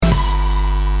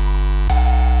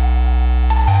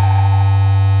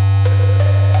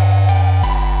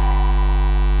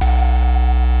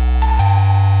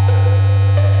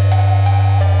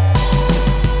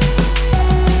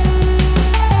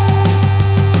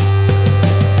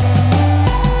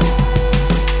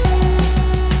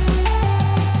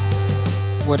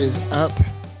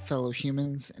fellow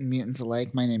humans and mutants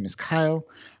alike. My name is Kyle.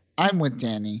 I'm with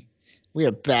Danny. We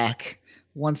are back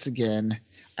once again,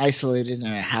 isolated in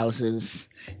our houses,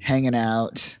 hanging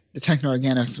out. The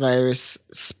Techno-Organics virus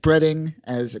spreading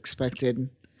as expected,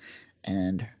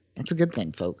 and that's a good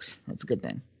thing, folks. That's a good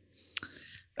thing.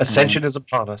 Ascension is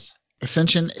upon us.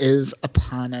 Ascension is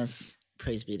upon us.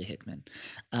 Praise be to Hickman.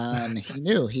 He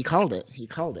knew. He called it. He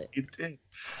called it. He did.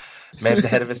 Man's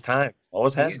ahead of his time.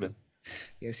 Always He has been. is.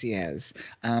 Yes, he has.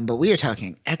 But we are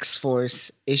talking X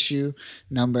Force issue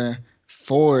number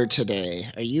 4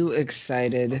 today. Are you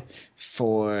excited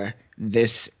for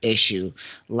this issue?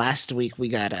 Last week we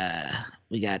got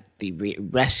the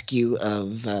rescue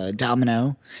of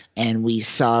Domino, and we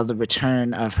saw the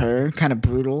return of her. Kind of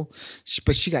brutal,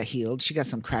 but she got healed. She got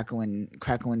some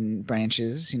Krakoan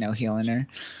branches, healing her.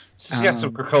 She's got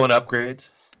some Krakoan upgrades.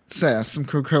 So some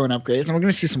Krakoan upgrades, and we're going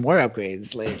to see some more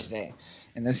upgrades later today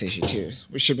in this issue too,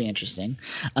 which should be interesting.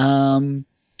 But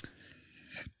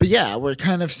yeah, we're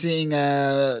kind of seeing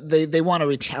they want to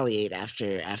retaliate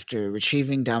after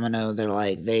retrieving Domino. They're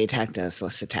like, they attacked us,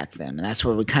 let's attack them, and that's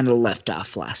where we kind of left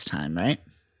off last time, right?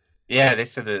 Yeah, they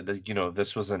said that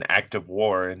this was an act of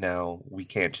war, and now we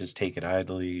can't just take it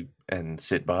idly and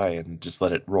sit by and just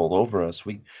let it roll over us.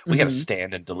 We got to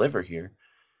stand and deliver here.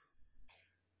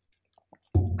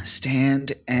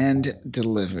 Stand and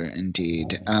deliver,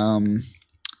 indeed.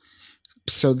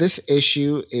 So this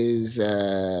issue is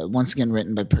once again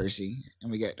written by Percy,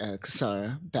 and we get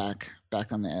Cassara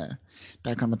back on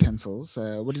the pencils.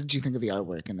 What did you think of the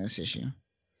artwork in this issue?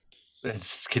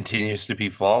 It continues to be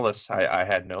flawless. I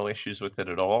had no issues with it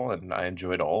at all, and I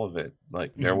enjoyed all of it.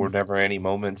 Like there were never any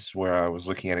moments where I was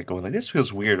looking at it going like, "This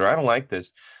feels weird," or "I don't like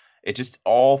this." It just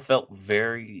all felt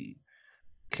very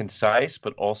concise,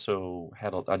 but also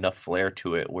had enough flair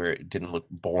to it where it didn't look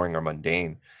boring or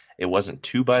mundane. It wasn't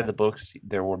too by the books.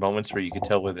 There were moments where you could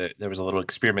tell where there was a little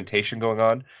experimentation going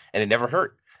on, and it never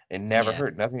hurt. It never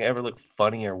hurt. Nothing ever looked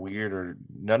funny or weird, or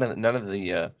none of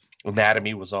the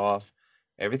anatomy was off.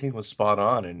 Everything was spot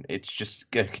on, and it's just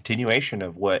a continuation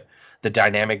of what the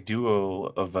dynamic duo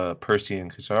of Percy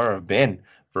and Cassara have been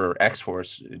for X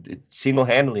Force. It single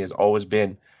handedly has always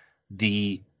been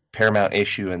the paramount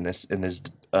issue in this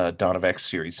Dawn of X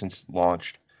series since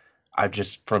launched. I've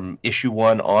just from issue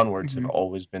 1 onwards have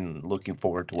always been looking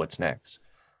forward to what's next.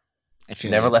 I feel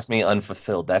Never you. left me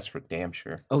unfulfilled. That's for damn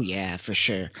sure. Oh yeah, for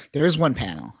sure. There is one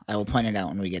panel. I will point it out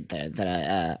when we get there.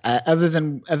 That other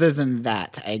than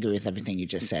that, I agree with everything you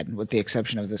just said, with the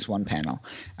exception of this one panel.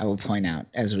 I will point out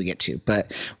as we get to.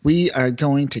 But we are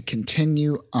going to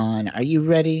continue on. Are you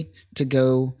ready to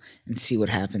go and see what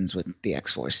happens with the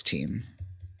X Force team?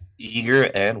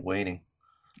 Eager and waiting.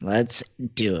 Let's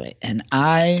do it. An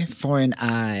eye for an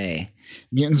eye.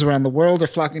 Mutants around the world are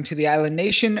flocking to the island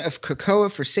nation of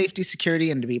Krakoa for safety, security,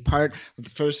 and to be part of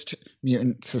the first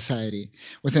mutant society.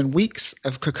 Within weeks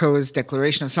of Krakoa's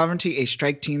declaration of sovereignty, a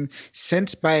strike team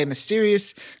sent by a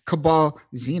mysterious Cabal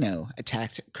Xeno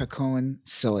attacked Krakoan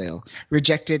soil,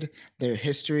 rejecting their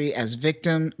histories as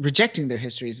victims.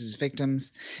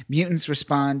 Mutants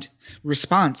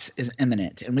response is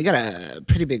imminent, and we got a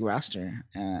pretty big roster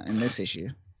in this issue.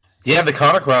 Yeah, the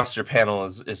comic roster panel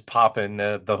is popping.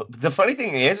 The funny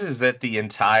thing is that the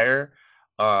entire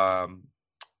A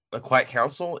Quiet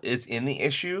Council is in the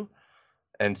issue,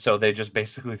 and so they just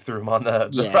basically threw them on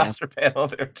the roster panel.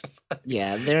 They're just like,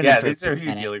 they're these are who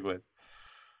you're dealing with.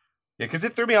 Yeah, because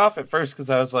it threw me off at first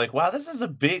because I was like, wow, this is a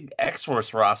big X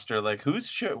Force roster. Like,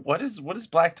 what is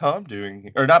Black Tom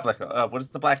doing? Or not Black? What is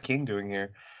the Black King doing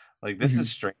here? Like, this is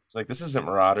strange. Like, this isn't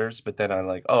Marauders. But then I'm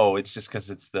like, oh, it's just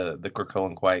because it's the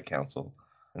Krakoan Quiet Council,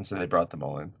 and so they brought them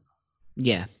all in.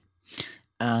 Yeah.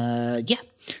 Yeah.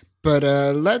 But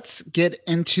let's get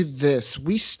into this.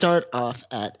 We start off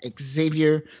at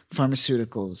Xavier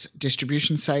Pharmaceuticals,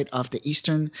 distribution site off the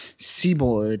eastern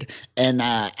seaboard. And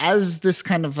as this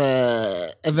kind of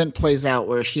event plays out,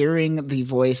 we're hearing the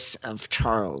voice of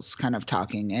Charles kind of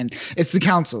talking. And it's the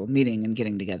council meeting and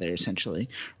getting together, essentially,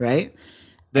 right?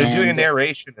 They're doing a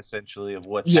narration, essentially, of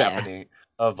what's happening,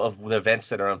 of the events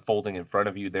that are unfolding in front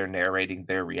of you. They're narrating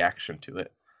their reaction to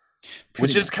it.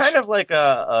 Which is kind of like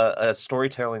a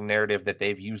storytelling narrative that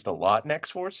they've used a lot in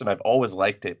X Force, and I've always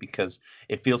liked it because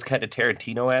it feels kind of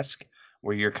Tarantino-esque,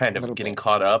 where you're kind of getting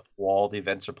caught up while the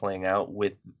events are playing out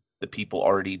with the people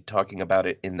already talking about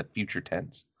it in the future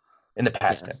tense, in the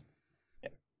past tense.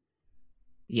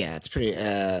 Yeah, it's pretty.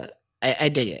 I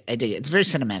dig it. I dig it. It's very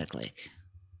cinematic-like.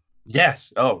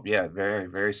 Yes. Oh, yeah. Very,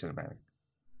 very cinematic.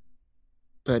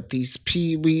 But we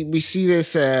see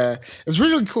this it's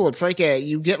really cool. It's like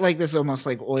you get like this almost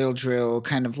like oil drill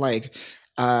kind of like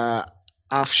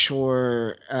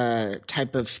offshore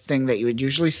type of thing that you would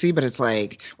usually see, but it's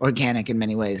like organic in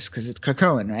many ways because it's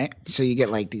Krakoan, right? So you get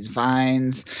like these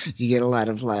vines, you get a lot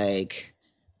of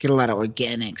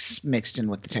organics mixed in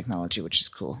with the technology, which is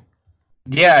cool.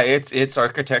 Yeah, its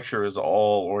architecture is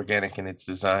all organic in its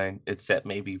design. It's set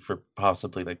maybe for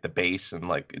possibly like the base and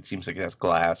like it seems like it has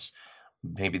glass.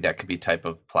 Maybe that could be type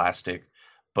of plastic.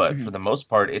 But for Mhm. the most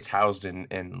part, it's housed in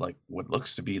like what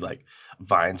looks to be like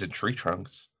vines and tree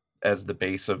trunks as the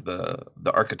base of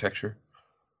the architecture.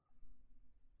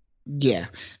 Yeah,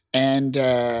 and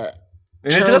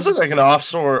And it does Charles look is like an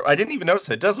offshore. I didn't even notice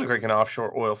it. It does look like an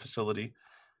offshore oil facility.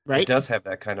 It right. does have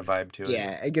that kind of vibe to it.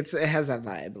 Yeah, it has that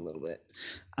vibe a little bit.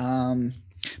 Um,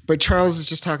 but Charles is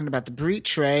just talking about the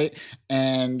breach, right?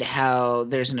 And how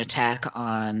there's an attack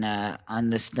on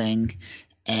this thing.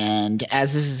 And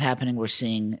as this is happening, we're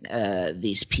seeing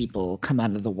these people come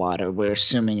out of the water. We're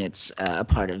assuming it's a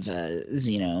part of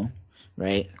Xeno,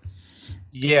 right?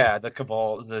 Yeah, the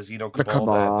cabal, the Xeno The cabal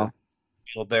that Cabal.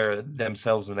 revealed their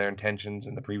themselves and their intentions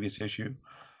in the previous issue.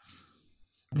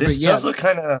 But This yeah, does look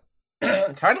kind of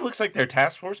kind of looks like their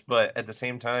task force, but at the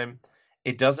same time,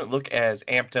 it doesn't look as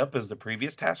amped up as the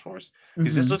previous task force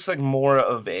because this hmm looks like more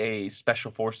of a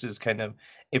special forces kind of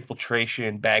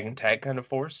infiltration, bag and tag kind of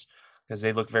force because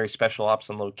they look very special ops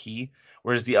and low key,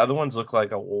 whereas the other ones look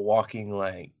like a walking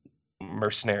like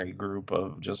mercenary group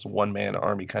of just one man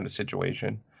army kind of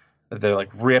situation. They're like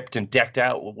ripped and decked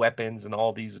out with weapons and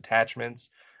all these attachments.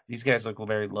 These guys look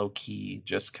very low key,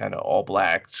 just kind of all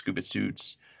black scuba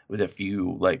suits with a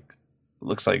few like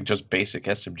looks like just basic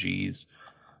SMGs.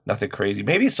 Nothing crazy.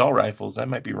 Maybe assault rifles. That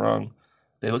might be wrong.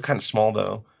 They look kind of small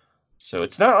though. So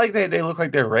it's not like they look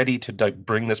like they're ready to like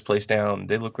bring this place down.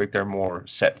 They look like they're more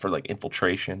set for like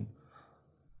infiltration.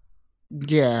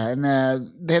 yeah, and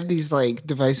they have these like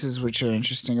devices which are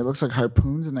interesting. It looks like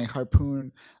harpoons, and they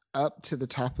harpoon up to the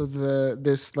top of the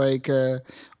this like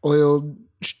oil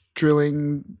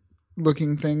drilling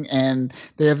looking thing, and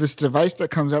they have this device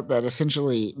that comes up that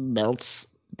essentially melts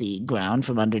the ground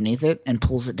from underneath it and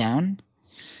pulls it down,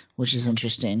 which is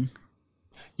interesting.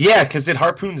 Yeah, because it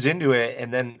harpoons into it,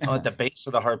 and then at Uh-huh. the base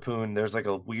of the harpoon, there's like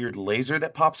a weird laser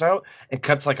that pops out and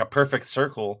cuts like a perfect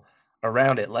circle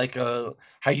around it, like how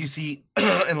you see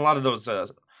in a lot of those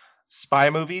spy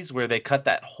movies where they cut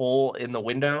that hole in the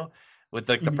window with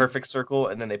like the Mhm. perfect circle,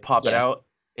 and then they pop it Yeah, out.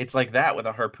 It's like that with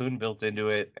a harpoon built into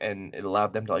it, and it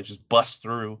allowed them to like just bust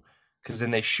through, because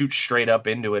then they shoot straight up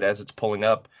into it as it's pulling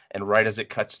up, and right as it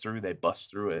cuts through, they bust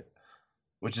through it,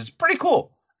 which is pretty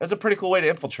cool. That's a pretty cool way to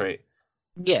infiltrate.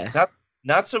 yeah. Not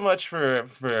not so much for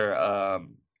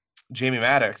Jamie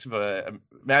Madrox,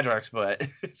 but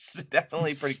it's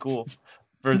definitely pretty cool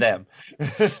for them.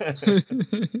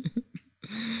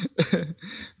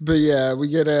 But yeah, we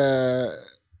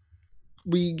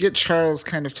get Charles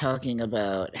kind of talking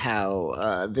about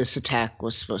how this attack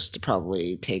was supposed to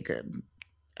probably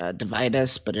divide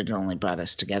us, but it only brought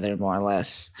us together more or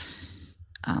less.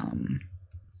 Um,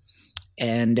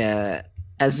 and as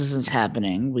this is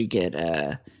happening, we get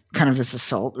kind of this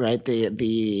assault, right?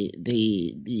 These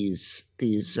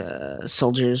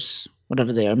soldiers,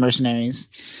 whatever they are, mercenaries,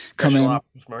 come Special in,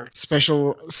 ops mercs.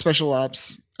 special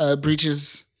ops,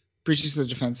 breaches the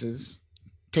defenses,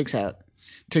 takes out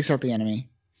takes out the enemy.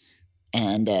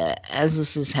 And as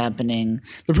this is happening,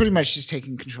 they're pretty much just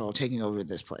taking control, taking over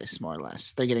this place, more or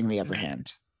less. They're getting the upper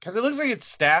hand. Because it looks like it's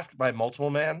staffed by multiple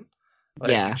men.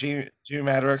 Like Yeah. Jimmy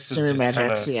Madrox is Jimmy just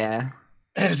kind Magics, of yeah.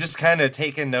 is just kind of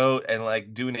taking note and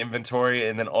like doing inventory,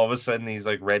 and then all of a sudden these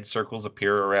like red circles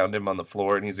appear around him on the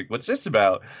floor, and he's like, "What's this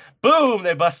about?" Boom!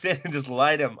 They bust in and just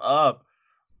light him up.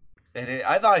 And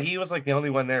I thought he was like the only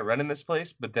one there running this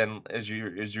place, but then as you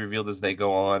revealed as they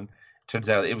go on, turns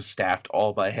out it was staffed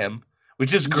all by him,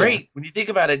 which is Yeah. great when you think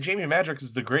about it. Jamie Madrox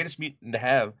is the greatest mutant to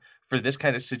have for this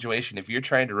kind of situation. If you're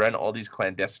trying to run all these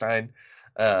clandestine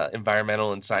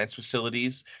environmental and science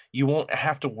facilities, you won't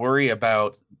have to worry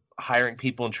about hiring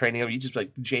people and training them. You just be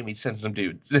like, Jamie, send some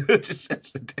dudes. Just send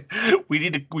some we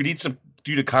need some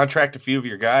you to contract a few of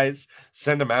your guys,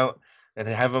 send them out and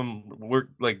have them work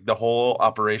like the whole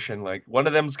operation. Like one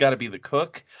of them's got to be the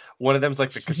cook, one of them's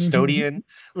like the custodian.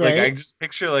 Like I Right? just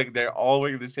picture like they're all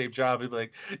working the same job and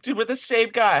like, dude, we're the same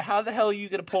guy. How the hell are you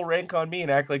gonna pull rank on me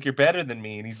and act like you're better than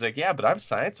me? And he's like, yeah, but I'm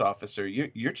science officer.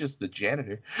 You're just the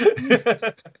janitor.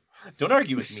 Don't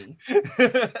argue with me.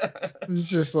 It's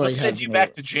just We'll like send having you a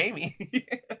back to Jamie.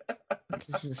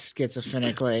 this is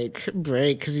schizophrenic like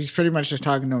break because he's pretty much just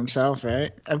talking to himself,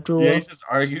 right? After a Yeah, while. he's just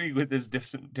arguing with his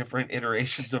different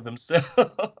iterations of himself,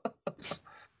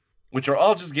 which are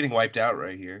all just getting wiped out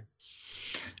right here.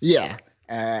 Yeah.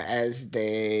 As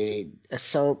they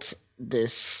assault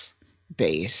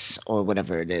base or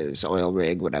whatever it is, oil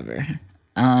rig, whatever.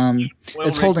 Um, Oil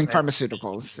it's rig holding science.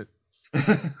 pharmaceuticals.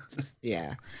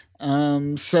 Yeah.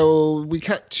 So we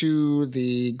cut to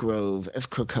the Grove of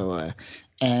Krakoa,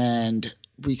 and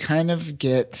we kind of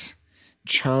get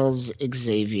Charles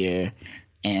Xavier,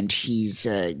 and he's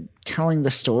telling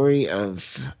the story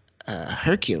of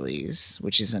Hercules,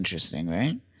 which is interesting,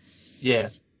 right? Yeah,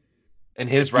 and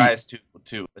his And rise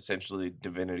to essentially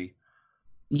divinity.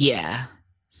 yeah,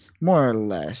 more or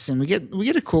less. And we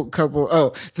get a cool couple.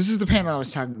 Oh, this is the panel I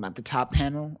was talking about, the top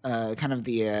panel, kind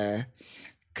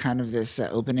of this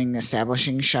opening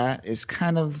establishing shot is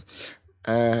kind of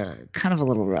a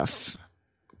little rough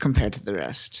compared to the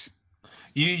rest,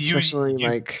 You you especially you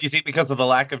like you think because of the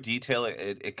lack of detail,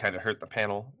 it kind of hurt the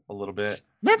panel a little bit?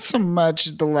 not so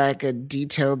much the lack of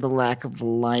detail, the lack of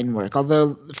line work,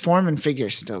 although form and figure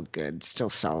is still good,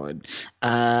 still solid.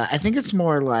 I think it's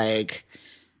more like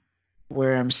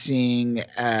where I'm seeing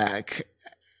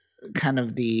kind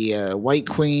of the White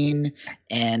Queen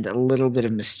and a little bit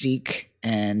of Mystique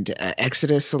and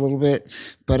Exodus a little bit,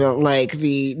 but like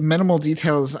the minimal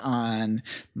details on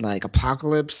like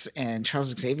Apocalypse and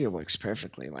Charles Xavier works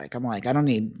perfectly. Like I'm like I don't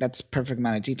need that's perfect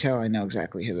amount of detail. I know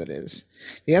exactly who that is.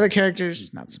 The other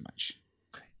characters, not so much.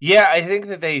 Yeah, I think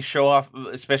that they show off,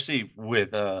 especially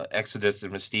with Exodus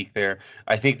and Mystique. There,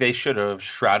 I think they should have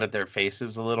shrouded their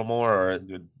faces a little more, or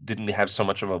didn't have so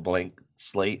much of a blank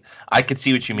slate. I could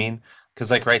see what you Mm. mean, because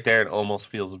like right there, it almost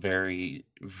feels very,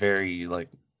 very like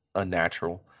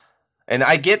unnatural. And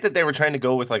I get that they were trying to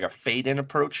go with like a fade in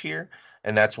approach here,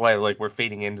 and that's why like we're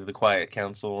fading into the Quiet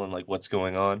Council and like what's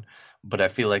going on. But I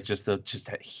feel like just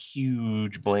that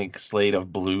huge blank slate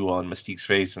of blue on Mystique's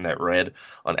face and that red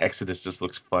on Exodus just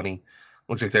looks funny.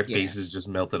 Looks like their Yeah, faces just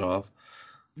melted off.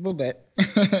 a little bit.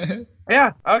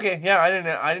 Yeah, okay, yeah,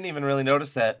 I didn't even really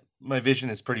notice that. My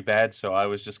vision is pretty bad, so I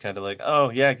was just kind of like,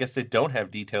 oh yeah, I guess they don't have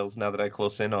details now that I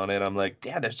close in on it. I'm like,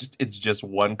 yeah, it's just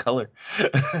one color.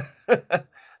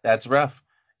 That's rough.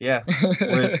 Yeah.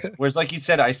 Whereas like you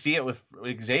said, I see it with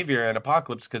Xavier and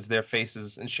Apocalypse because their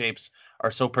faces and shapes are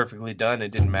so perfectly done, it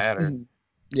didn't matter.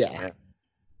 Yeah, Yeah.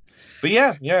 But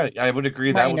yeah, yeah, I would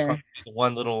agree that would minor. probably be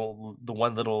the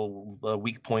one little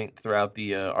weak point throughout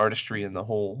the artistry in the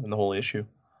whole issue.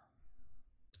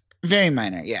 Very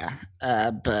minor, yeah.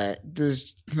 But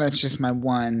that's just my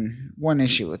one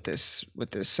issue with this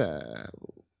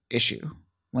issue.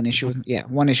 One issue with yeah,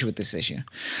 one issue with this issue.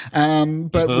 But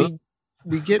Mhm.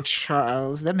 we get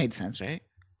Charles. That made sense, right?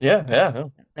 Yeah, yeah, yeah.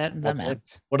 That Well played.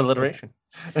 mapped. What Okay. alliteration.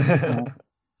 Uh,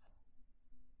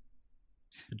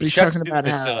 but he's Chuck's talking doing about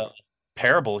this how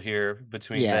parable here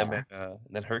between them yeah. and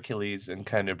then Hercules and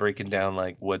kind of breaking down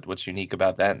like what's unique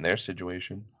about that in their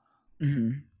situation.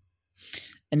 Mhm.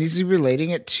 And is he relating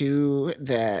it to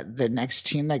the next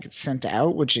team that gets sent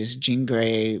out, which is Jean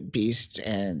Grey, Beast,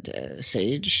 and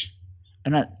Sage?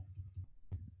 I'm not.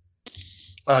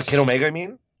 Kid Omega, I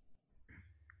mean?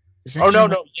 Is that Oh Kid no,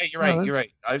 Omega? no, yeah, you're No, right. You're that's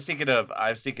right. I was thinking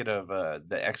of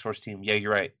the X Force team. Yeah,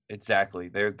 you're right. Exactly.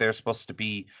 They're supposed to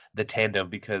be the tandem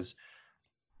because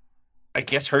I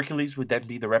guess Hercules would then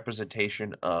be the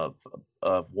representation of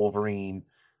Wolverine,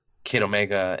 Kid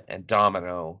Omega, and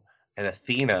Domino, and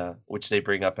Athena, which they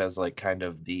bring up as like kind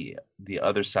of the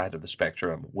other side of the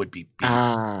spectrum, would be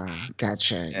Beast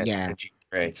gotcha. Yeah, and Jean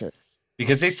Grey. that's it.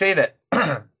 Because they say that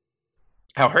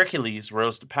how Hercules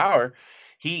rose to power,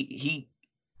 he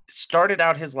started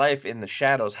out his life in the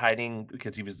shadows, hiding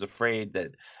because he was afraid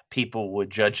that people would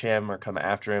judge him or come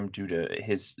after him due to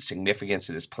his significance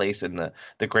and his place in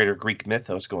the greater Greek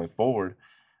mythos going forward.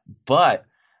 But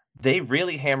they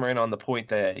really hammer in on the point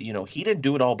that, he didn't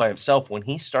do it all by himself. When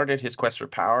he started his quest for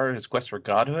power, his quest for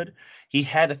godhood, he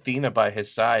had Athena by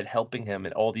his side, helping him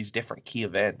in all these different key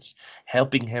events,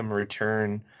 helping him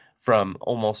return from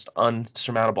almost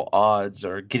unsurmountable odds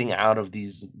or getting out of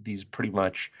these pretty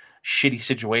much shitty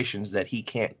situations that he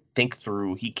can't think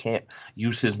through, he can't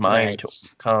use his mind to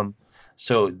Right. overcome.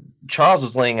 So Charles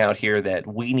is laying out here that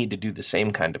we need to do the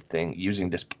same kind of thing using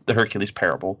the Hercules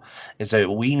parable, is that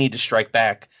we need to strike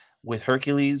back with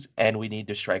Hercules and we need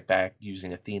to strike back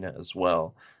using Athena as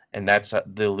well. And that's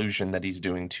the illusion that he's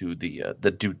doing to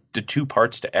the two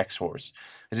parts to X Force,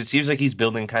 because it seems like he's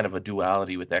building kind of a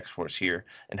duality with X Force here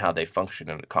and how they function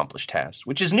and accomplish tasks,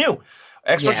 which is new.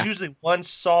 X Force is Yeah. usually one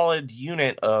solid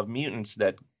unit of mutants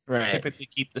that Right. typically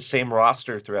keep the same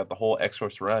roster throughout the whole X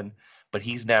Force run, but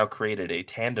he's now created a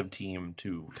tandem team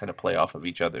to kind of play off of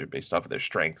each other based off of their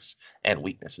strengths and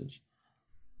weaknesses,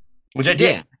 which I Yeah.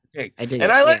 dig. Dig. I dig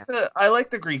And it. I Yeah. like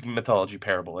the Greek mythology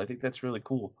parable. I think that's really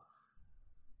cool.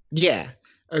 Yeah,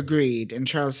 agreed. And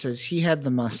Charles says he had the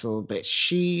muscle, but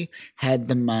she had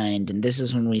the mind. And this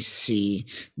is when we see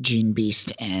Gene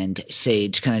Beast and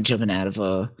Sage kind of jumping out of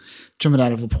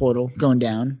a portal, going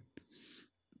down,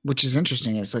 which is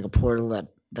interesting. It's like a portal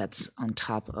that's on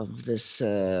top of this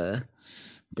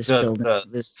The building, the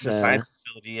this the science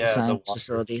facility, yeah, science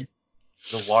facility.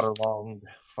 the waterlogged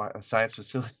science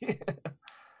facility.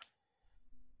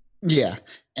 Yeah,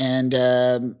 and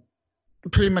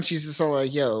pretty much he's just all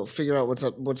like, "Yo, figure out what's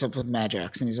up with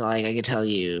Madrox," and he's like, "I can tell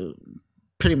you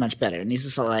pretty much better." And he's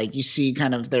just all like, you see,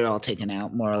 kind of they're all taken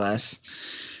out more or less,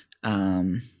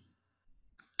 um,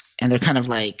 and they're kind of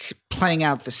like playing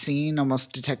out the scene,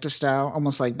 almost detective style,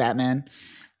 almost like Batman,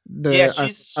 Yeah,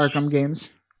 the Arkham she's games.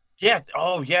 yeah,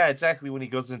 oh yeah, exactly. When he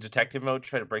goes in detective mode,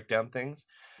 try to break down things.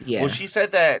 Well, Yeah, she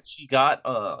said that she got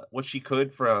what she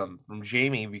could from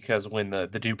Jamie because when the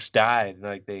dupes died,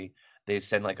 like they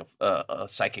send like a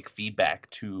psychic feedback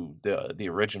to the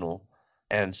original,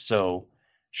 and so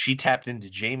she tapped into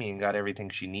Jamie and got everything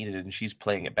she needed, and she's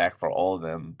playing it back for all of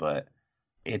them. But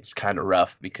it's kind of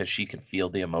rough because she can feel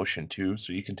the emotion too,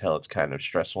 so you can tell it's kind of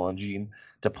stressful on Jean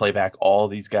to play back all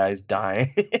these guys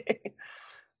dying.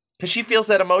 Because she feels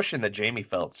that emotion that Jamie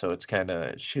felt, so it's kind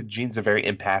of Jean's a very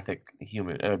empathic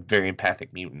human, a very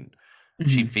empathic mutant.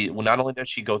 She hmm feel well. Not only does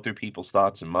she go through people's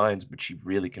thoughts and minds, but she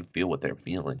really can feel what they're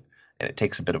feeling, and it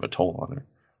takes a bit of a toll on her.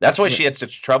 That's why she had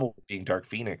such trouble with being Dark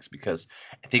Phoenix because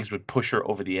things would push her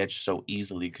over the edge so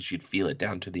easily because she'd feel it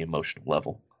down to the emotional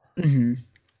level. hmm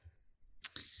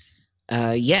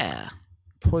yeah,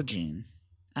 poor Jean.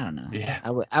 I don't know. Yeah.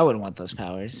 I wouldn't want those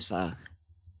powers. Fuck.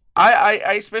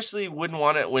 I especially wouldn't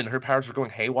want it when her powers were going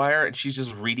haywire and she's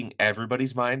just reading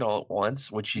everybody's mind all at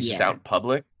once when she's just Yeah. out in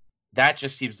public. That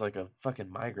just seems like a fucking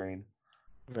migraine.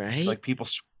 Just Right. like people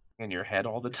in your head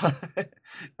all the time.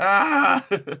 Ah,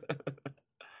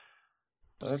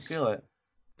 I feel it.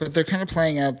 But they're kind of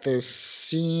playing out this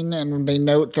scene, and they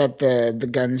note that the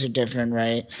guns are different,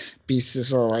 right? Beast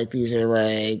is all like these are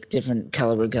like different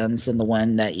caliber guns than the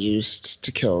one that used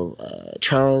to kill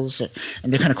Charles,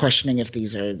 and they're kind of questioning if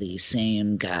these are the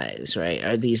same guys, right?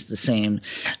 Are these the same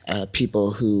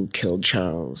people who killed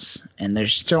Charles? And they're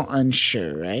still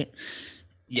unsure, right?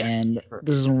 Yes. And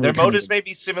this is when we Their kind of motives get, may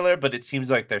be similar, but it seems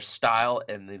like their style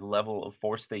and the level of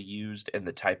force they used and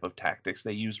the type of tactics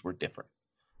they used were different,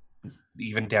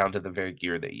 even down to the very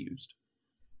gear they used.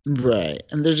 right,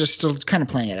 and they're just still kind of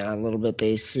playing it out a little bit.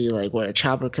 They see like where a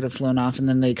chopper could have flown off, and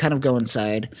then they kind of go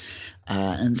inside,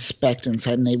 inspect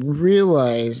inside, and they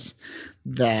realize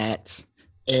that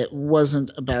it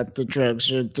wasn't about the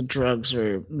drugs, or the drugs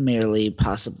are merely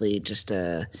possibly just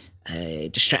a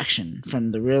distraction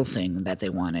from the real thing that they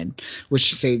wanted,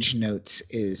 which Sage notes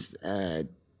is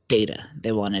data.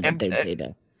 They wanted And their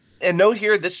data. And note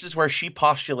here, this is where she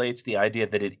postulates the idea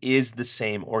that it is the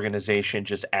same organization,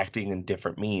 just acting in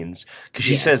different means. Because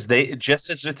she Yeah, says they, just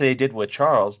as if they did with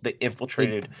Charles, they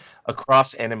they infiltrated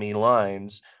across enemy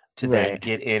lines to then right.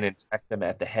 get in and attack them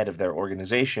at the head of their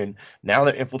organization. Now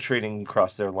they're infiltrating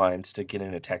across their lines to get in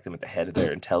and attack them at the head of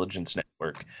their intelligence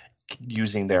network,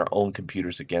 using their own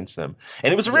computers against them.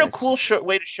 And it was a real cool Yes.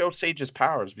 way to show Sage's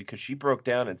powers because she broke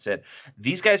down and said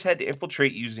these guys had to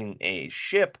infiltrate using a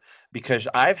ship because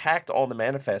I've hacked all the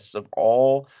manifests of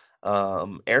all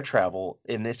air travel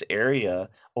in this area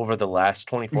over the last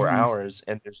 24 Mhm. hours,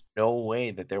 and there's no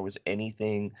way that there was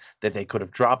anything that they could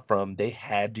have dropped from. They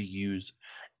had to use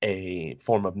a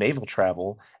form of naval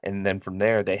travel, and then from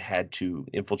there they had to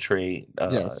infiltrate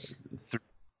Yes.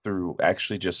 through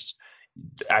actually just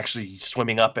actually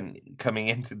swimming up and coming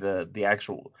into the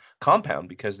actual compound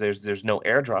because there's no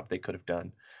airdrop they could have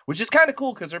done, which is kind of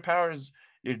cool because their powers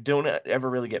don't ever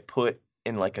really get put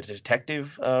in like a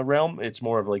detective realm. It's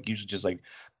more of like usually just like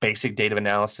basic data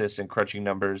analysis and crunching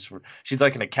numbers. She's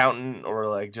like an accountant or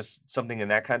like just something in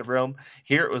that kind of realm.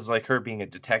 Here it was like her being a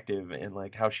detective and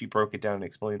like how she broke it down and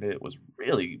explained it was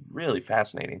really really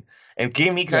fascinating and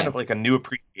gave me kind Yeah, of like a new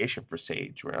appreciation for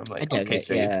Sage, where I'm I like, dug okay, it.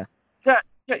 Sage, Yeah,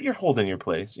 yeah, you're holding your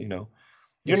place, you know.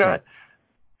 You're not exactly.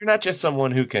 you're not just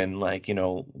someone who can like,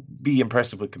 be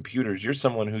impressive with computers. You're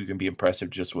someone who can be impressive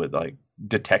just with like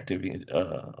detective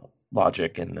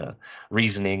logic and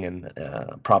reasoning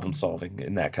and problem solving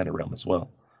in that kind of realm as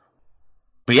well.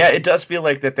 But yeah, it does feel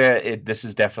like this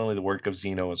is definitely the work of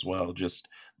Xeno as well, just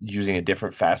using a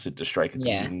different facet to strike at the Yeah,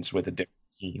 mutants with a different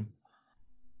team.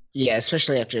 yeah.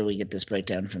 Especially after we get this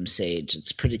breakdown from Sage,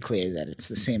 it's pretty clear that it's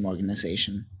the same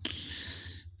organization,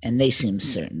 and they seem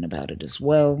certain about it as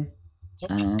well. So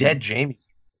many Um, dead Jamies.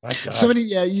 My gosh. somebody,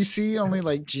 yeah, you see only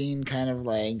like Jean kind of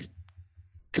like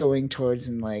going towards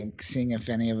and like seeing if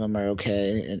any of them are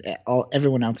okay, and all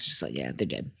everyone else is just like, yeah, they're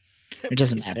dead. It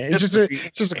doesn't He's matter. just It's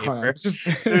reading just a the clone. paper. It's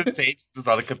just There's Sage is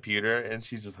on the computer, and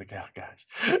she's just like, "Oh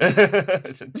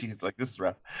gosh," and she's like, "This is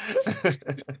rough."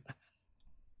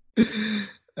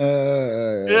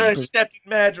 I but stepped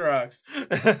in Madrox.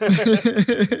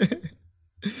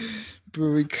 but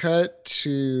we cut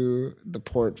to the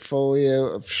portfolio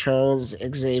of Charles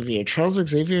Xavier. Charles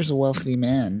Xavier is a wealthy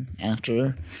man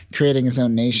after creating his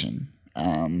own nation.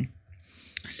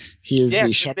 He is Yeah, the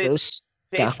because Shadow Page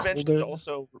mentions stockholder.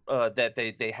 also that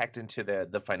they hacked into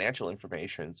the financial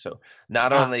information. So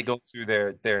not Ah, only go through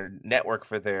their network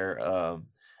for their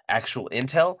actual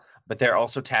intel, but they're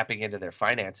also tapping into their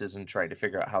finances and trying to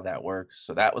figure out how that works.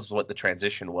 So that was what the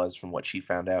transition was from what she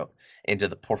found out into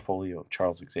the portfolio of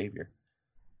Charles Xavier.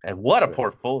 And what a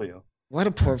portfolio! what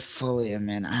a portfolio,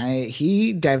 man!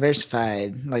 He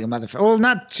diversified like a motherfucker. Well,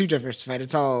 not too diversified.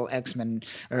 It's all X-Men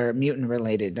or mutant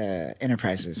related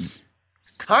enterprises.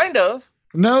 Kind of,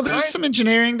 No, there's kind some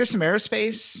engineering, there's some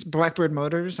aerospace. Blackbird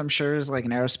Motors, I'm sure, is like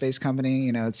an aerospace company.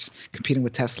 You know, it's competing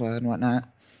with Tesla and whatnot.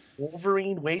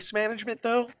 Wolverine waste management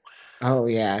though. Oh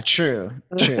yeah, true,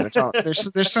 true. It's all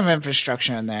there's some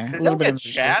infrastructure in there, a Is little that bit like a of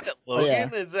infrastructure. chat at Oh yeah,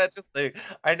 Logan? Is that just like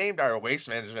I named our waste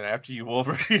management after you,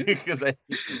 Wolverine, because I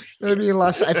think you're maybe he shit.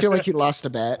 lost. I feel like he lost a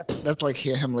bet. That's like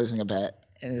him losing a bet,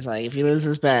 and he's like, if he loses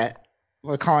this bet,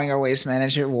 we're calling our waste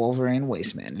manager Wolverine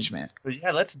Waste Management. But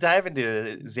yeah, let's dive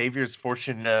into Xavier's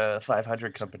Fortune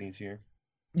 500 companies here.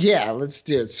 Yeah, let's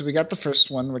do it. So we got the first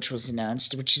one, which was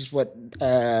announced, which is what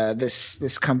this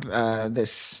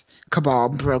cabal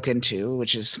broke into,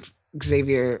 which is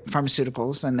Xavier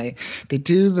Pharmaceuticals, and they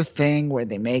do the thing where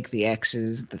they make the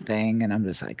X's the thing, and I'm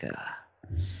just like,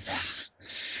 Yeah,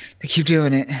 they keep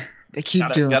doing it. They keep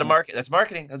doing gotta it. market. That's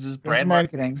marketing. That's his That's brand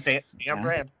marketing. marketing. Stay on Yeah.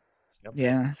 brand. Stay on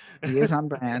brand. Yeah, he is on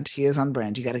brand. He is on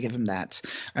brand. You got to give him that.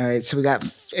 All right, so we got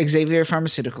Xavier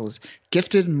Pharmaceuticals,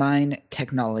 Gifted Mind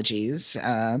Technologies,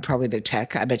 probably their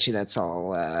tech. I bet you that's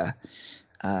all.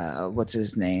 What's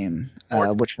his name?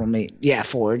 Forge. Which we'll meet. Yeah,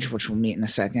 Forge, which we'll meet in a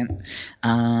second.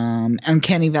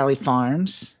 Uncanny Valley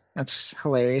Farms. That's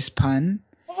hilarious pun.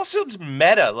 Almost feels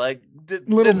meta. Like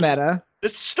Little meta. the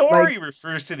Like, story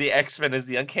refers to the X-Men as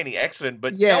the Uncanny X-Men,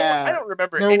 but no one, I yeah, don't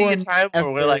remember no any one time where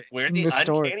we're ever like, we're in the the Uncanny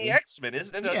story. X-Men.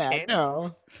 Isn't it Yeah, uncanny?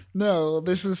 no, no.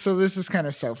 This is kind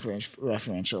of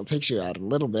self-referential. It takes you out a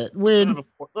little bit. A Weird,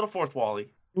 little fourth Wally.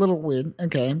 little weird.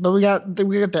 Okay, but we got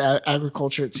the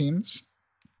agriculture. It seems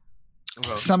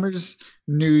Uh-huh. Summers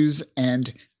News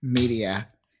and Media,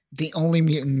 the only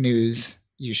mutant news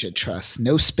you should trust.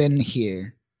 No spin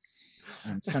here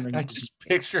on Summer I News. just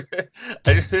picture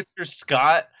I just picture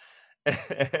Scott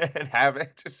and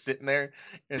Havoc just sitting there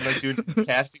and like doing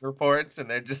casting reports, and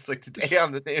they're just like today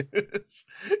on the news.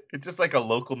 It's just like a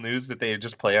local news that they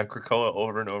just play on Krakoa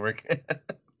over and over again.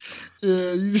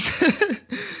 Yeah, you just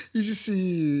you just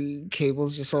see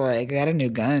cables just like I got a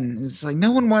new gun. It's like no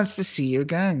one wants to see your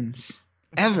guns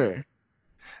ever.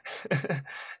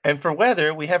 And for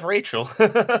weather, we have Rachel.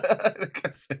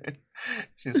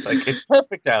 She's like, it's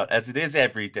perfect out as it is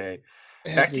every day.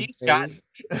 Back to Every you, Scott.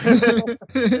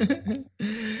 day.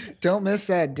 Don't miss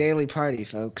that daily party,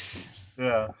 folks.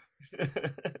 Yeah.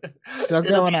 Still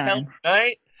It'll going be held on.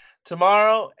 tonight,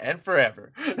 tomorrow, and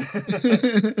forever.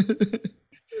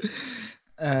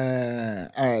 All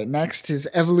right. Next is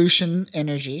Evolution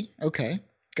Energy. Okay,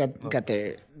 got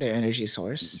their energy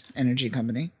source, energy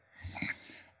company.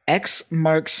 X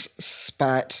marks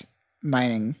spot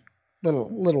mining. Little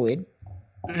weird.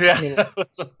 Yeah, Little, it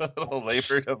was a little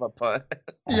labored of a pun.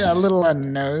 yeah, a little on the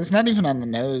nose. Not even on the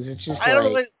nose. It's just I don't know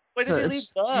like why did they leave it's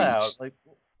the huge. out? Like,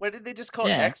 why did they just call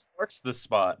Yeah, X marks the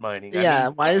spot mining? I yeah.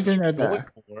 mean, Why that's is what there you're no going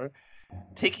the? for.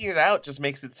 Taking it out just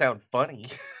makes it sound funny.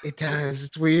 It does.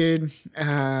 It's weird.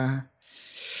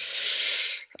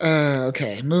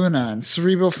 Okay, moving on.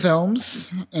 Cerebral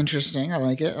Films. Interesting. I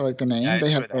like it. I like the Yeah, I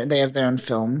name. enjoy that. They have their own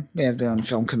film. They have their own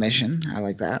film commission. I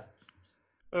like that.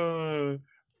 Uh,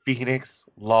 Phoenix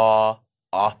Law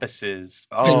Offices.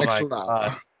 Oh Phoenix my Law.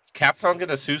 God. Is Capcom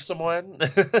gonna sue someone?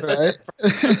 Right?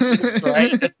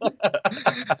 Right?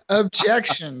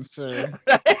 Objection, sir.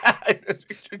 I just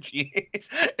picture Jean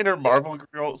in her Marvel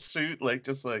Girl suit, like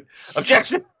just like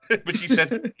objection, but she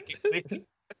says it technically.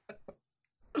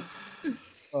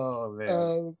 Oh man.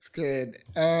 Oh, that's good.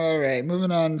 All right,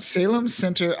 moving on. Salem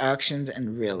Center Auctions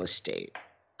and Real Estate.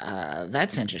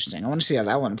 That's interesting. I want to see how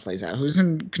that one plays out. Who's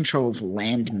in control of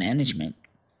land management?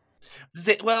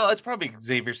 Well, it's probably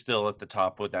Xavier still at the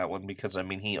top with that one because I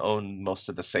mean he owned most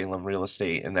of the Salem real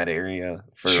estate in that area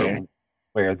Sure. for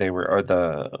where they were or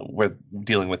the where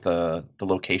dealing with the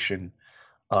location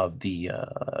of the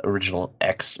original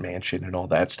X mansion and all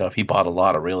that stuff. He bought a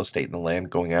lot of real estate in the land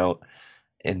going out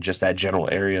in just that general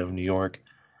area of New York.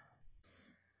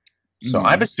 So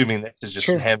I'm Mm, assuming this is just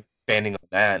sure. him expanding on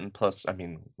that, and plus, I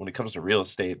mean, when it comes to real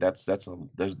estate, that's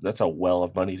a well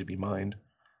of money to be mined.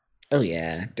 Oh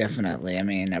yeah, definitely. I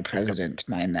mean, a president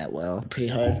mined that well pretty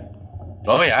hard.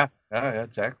 Oh yeah,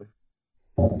 exactly.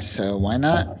 So why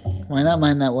not? Why not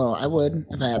mine that well? I would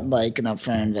if I had like an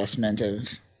upfront investment of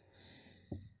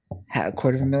a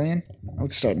quarter of a million. I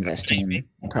would start investing Maybe in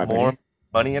more property.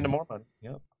 money into more money.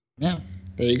 Yep. Yeah,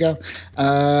 there you go.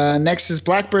 Next is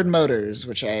Blackbird Motors,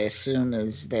 which I assume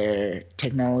is their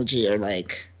technology or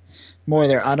like more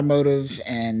their automotive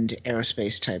and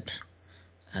aerospace type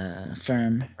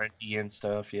firm. Renty and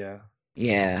stuff. Yeah.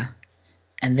 Yeah,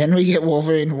 and then we get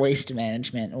Wolverine Waste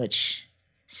Management, which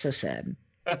so sad,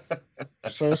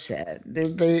 so sad.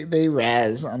 They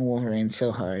razz on Wolverine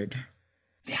so hard.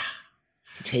 Yeah.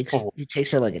 He takes Oh, he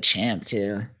takes it like a champ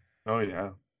too. oh yeah.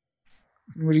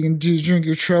 What are you gonna do? Drink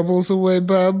your troubles away,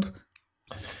 bub?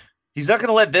 He's not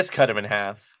gonna let this cut him in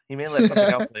half. He may let something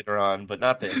else later on, but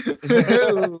not this.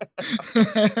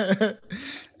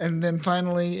 And then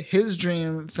finally, his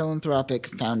Dream Philanthropic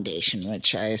Foundation,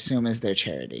 which I assume is their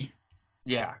charity.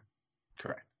 Yeah,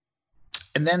 correct.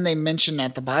 And then they mention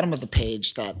at the bottom of the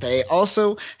page that they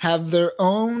also have their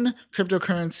own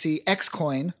cryptocurrency,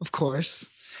 Xcoin, of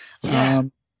course. Yeah.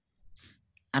 Um,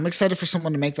 I'm excited for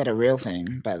someone to make that a real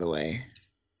thing, by the way.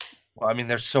 Well, I mean,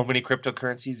 there's so many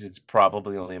cryptocurrencies, it's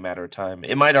probably only a matter of time.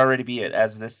 It might already be it,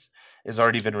 as this has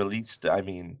already been released. I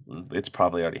mean, it's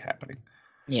probably already happening.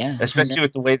 Yeah, who knows? Especially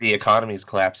with the way the economy is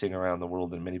collapsing around the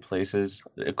world in many places,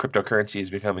 cryptocurrency is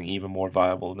becoming even more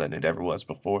viable than it ever was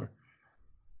before.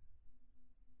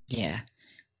 Yeah.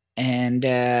 And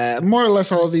more or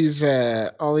less all these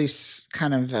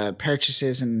kind of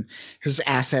purchases and his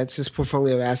assets, his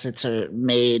portfolio of assets are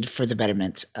made for the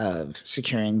betterment of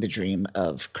securing the dream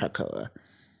of Krakoa,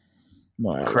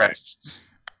 more or Correct. less.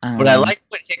 But I Um, like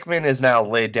what Hickman is now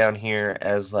laid down here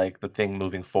as like the thing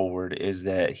moving forward is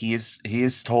that he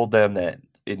has told them that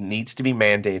it needs to be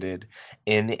mandated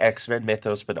in the X-Men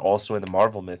mythos, but also in the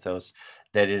Marvel mythos,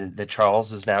 that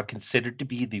Charles is now considered to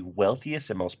be the wealthiest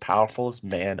and most powerful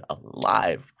man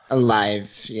alive.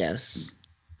 alive, yes,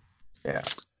 Yeah.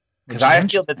 Because which is I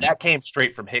feel that interesting. that came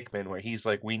straight from Hickman, where he's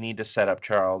like, we need to set up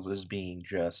Charles as being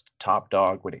just top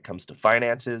dog when it comes to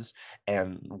finances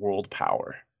and world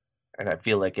power. And I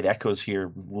feel like it echoes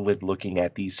here with looking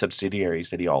at these subsidiaries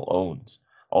that he all owns,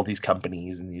 all these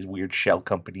companies and these weird shell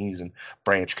companies and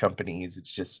branch companies.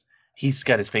 It's just, he's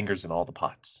got his fingers in all the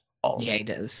pots, all of Yeah, them. he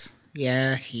does.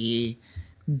 Yeah, he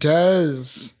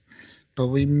does. But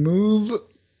we move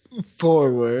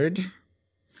forward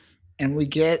and we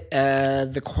get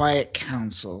the Quiet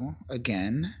Council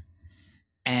again.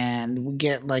 And we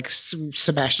get like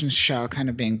Sebastian Shaw kind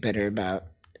of being bitter about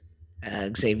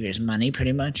Xavier's money,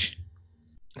 pretty much,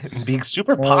 And being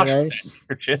super more or posh with that less.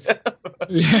 handkerchief.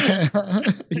 Yeah,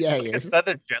 He's yeah, he like a is.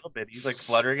 southern gentleman. He's like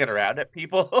fluttering it around at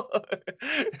people.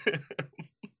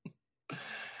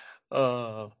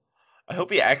 uh, I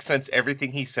hope he accents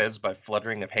everything he says by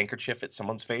fluttering a handkerchief at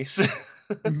someone's face.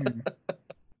 Mhm.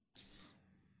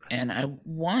 And I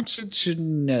wanted to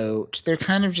note they're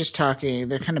kind of just talking,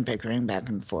 they're kind of bickering back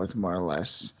and forth, more or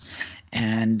less.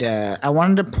 And I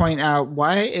wanted to point out,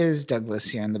 why is Douglas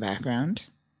here in the background?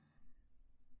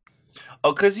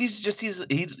 Oh, because he's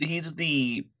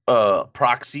the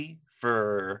proxy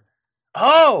for.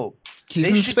 Oh, He's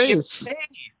they in should be in space.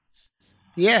 space.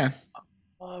 Yeah,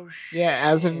 Oh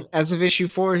yeah. shit! As of issue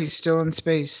 4, he's still in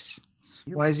space.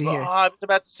 You, Why is he oh, here? I was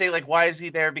about to say like, why is he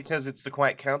there? Because it's the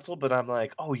Quiet Council, but I'm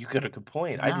like, oh, you got a good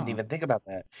point. I didn't No. even think about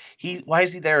that. Why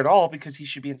is he there at all? Because he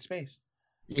should be in space.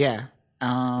 Yeah.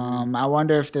 Mm. I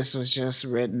wonder if this was just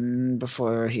written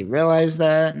before he realized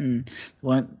that and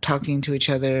weren't talking to each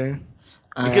other.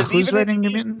 Because Who's even in writing New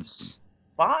issue Mutants?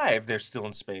 5, they're still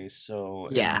in space. So,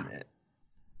 Yeah. and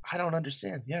I don't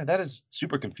understand. Yeah, that is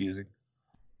super confusing.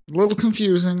 A little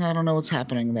confusing. I don't know what's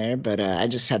happening there, but I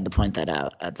just had to point that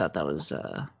out. I thought that was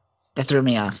that threw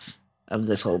me off of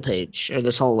this whole page or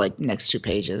this whole like next 2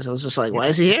 pages. I was just like, why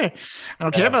is he here? I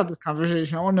don't care Yeah. about this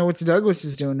conversation. I want to know what Douglas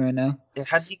is doing right now. Yeah,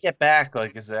 how did he get back?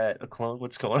 Like, is that a clone?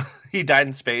 What's going on? He died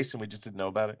in space and we just didn't know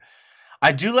about it.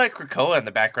 I do like Krakoa in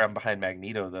the background behind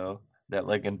Magneto, though. That,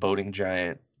 like, embodying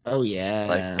giant, Oh like,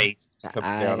 yeah, face the comes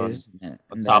down eyes on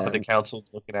and top of the the council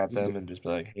looking at them and just be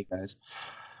like, hey, guys.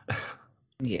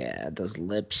 yeah, those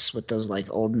lips with those like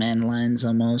old man lines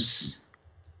almost.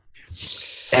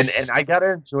 And I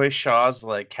gotta enjoy Shaw's,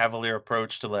 like, cavalier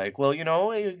approach to, like, well,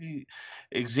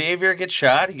 Xavier gets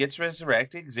shot, he gets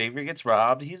resurrected, Xavier gets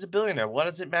robbed, he's a billionaire. What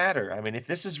does it matter? I mean, if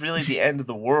this is really the end of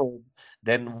the world,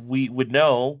 then we would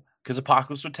know. Because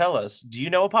Apocalypse would tell us. Do you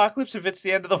know Apocalypse if it's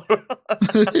the end of the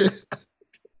world?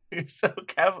 He's so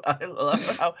I love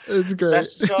how It's great.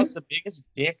 Sebastian Shaw's the biggest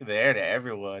dick there to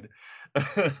everyone.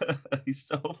 He's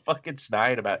so fucking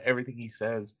snide about everything he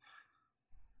says.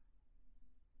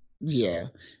 Yeah.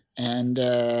 And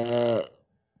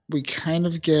we kind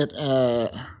of get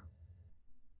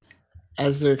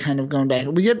as they're kind of going back,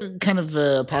 we get kind of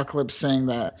Apocalypse saying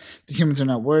that the humans are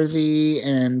not worthy,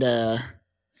 and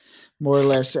more or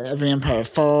less every empire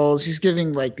falls. He's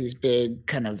giving like these big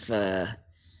kind of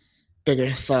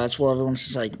bigger thoughts while everyone's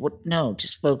just like, what? No,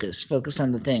 just focus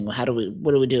on the thing. What do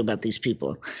we do about these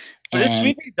people? But his And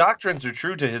sweeping doctrines are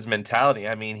true to his mentality.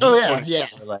 I mean, oh he's yeah, going yeah,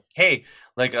 for like, hey,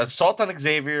 like assault on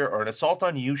Xavier or an assault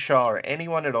on Yusha or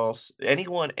anyone else,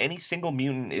 anyone, any single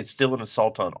mutant is still an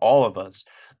assault on all of us.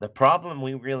 The problem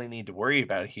we really need to worry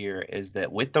about here is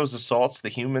that with those assaults, the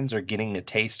humans are getting a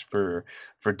taste for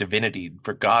divinity,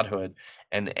 for godhood,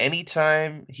 and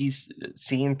anytime he's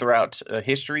seen throughout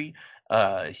history,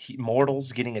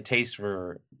 mortals getting a taste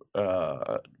for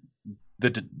uh,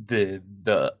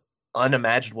 the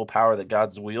unimaginable power that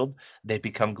God's wield, they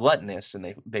become gluttonous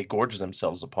and they gorge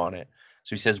themselves upon it.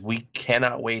 So he says, we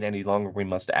cannot wait any longer. We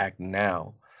must act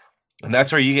now. And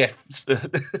that's where you get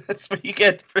that's where you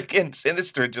get freaking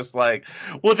Sinister, just like,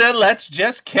 well then let's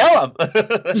just kill him.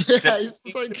 yeah. Simple He's just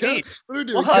seems like, to me. what do we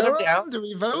do? We'll hunt Kill him down. him? Do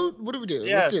we vote? What do we do?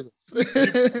 Let's Yeah. do this.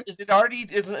 Is it already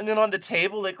isn't it on the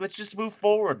table? Like, let's just move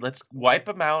forward. Let's wipe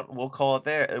him out. We'll call it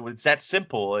there. It's that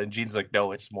simple. And Gene's like,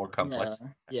 no, it's more No, complex.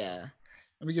 yeah.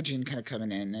 And we get Jean kind of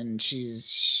coming in, and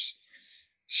she's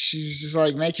just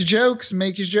like, make your jokes,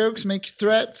 make your jokes, make your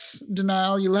threats, deny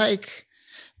all you like.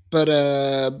 But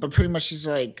pretty much she's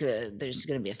like, there's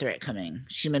gonna be a threat coming.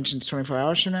 She mentioned 24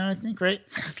 hours from now, I think, right?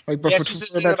 Like Yeah, before, she says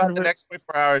before in that about the 24. next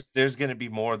 24 hours, there's going to be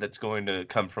more that's going to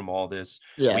come from all this.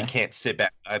 We Yeah, can't sit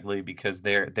back idly because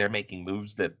they're making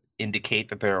moves that indicate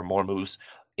that there are more moves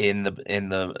in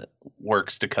the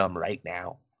works to come right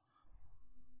now.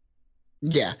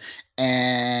 yeah.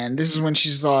 And this is when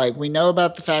she's like, we know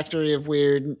about the factory of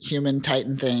weird human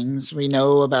Titan things. We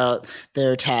know about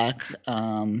their attack.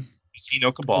 You see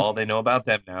no Cabal, they know about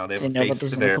them now. They have They a know about face the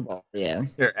to Xeno Cabal. Yeah.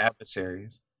 their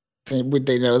adversaries. They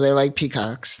know they like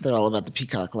peacocks. They're all about the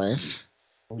peacock life.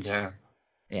 Oh yeah.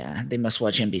 Yeah, they must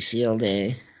watch NBC all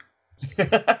day.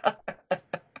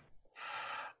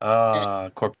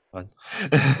 Corporate fun.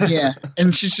 Yeah,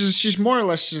 and she's more or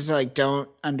less just like, don't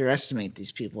underestimate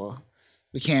these people.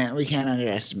 We can't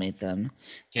underestimate them.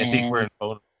 Can't think we're And in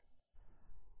phone.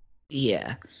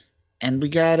 yeah, and we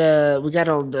got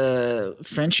old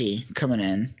Frenchie coming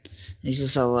in. He's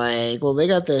just all like, well, they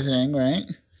got their thing, right?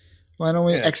 Why don't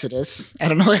we Yeah. Exodus? I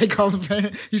don't know why I call him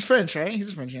French. He's French, right?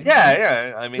 He's French, Yeah, right?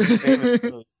 yeah. I mean, he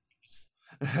famously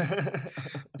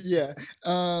Yeah.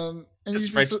 And because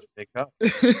he's just French pick up.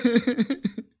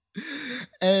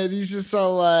 and he's just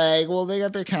all like, well, they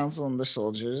got their council and the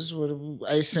soldiers.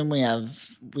 I assume we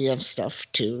have stuff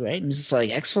too, right? And he's just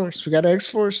like, X Force, we got X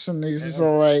Force, and he's just Yeah.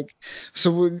 all like,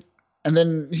 so we. And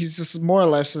then he's just more or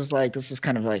less is like, this is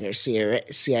kind of like our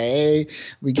CIA.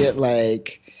 We get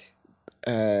like,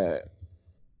 uh,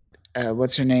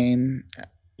 what's her name?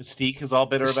 Mystique is all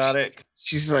bitter about it.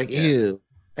 She's like, Yeah. ew,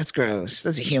 that's gross.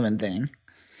 That's a human thing.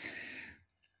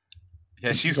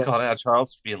 Yeah, She's she's like, calling out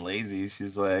Charles for being lazy.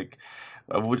 She's like,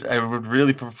 I would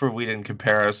really prefer we didn't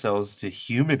compare ourselves to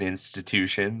human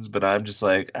institutions, but I'm just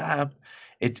like,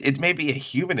 it may be a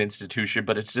human institution,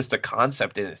 but it's just a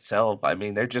concept in itself. I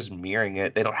mean, they're just mirroring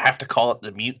it. They don't have to call it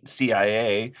the mutant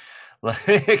CIA. Like,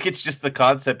 it's just the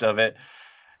concept of it.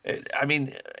 I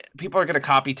mean, people are going to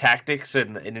copy tactics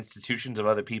and institutions of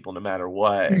other people no matter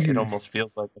what. It mhm. almost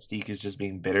feels like Mystique is just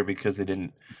being bitter because they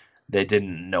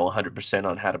didn't know 100%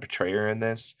 on how to portray her in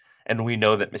this. And we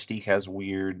know that Mystique has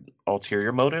weird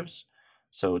ulterior motives.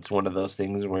 So it's one of those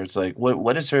things where it's like,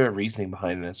 what is her reasoning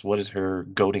behind this? What is her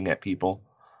goading at people?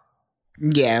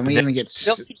 Yeah, and But we then even she get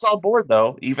still seems on board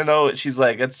though, even though she's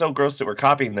like, it's so gross that we're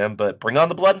copying them, but bring on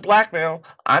the blood and blackmail.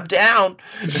 I'm down.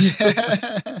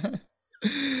 yeah.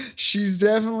 She's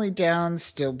definitely down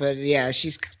still, but yeah,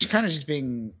 she's kind of just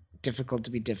being difficult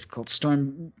to be difficult.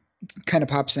 Storm kind of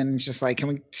pops in and just like, can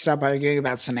we stop arguing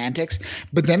about semantics?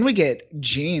 But then we get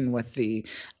Jean with the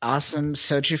awesome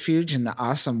subterfuge and the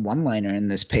awesome one-liner in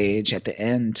this page at the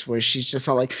end, where she's just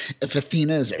all like, if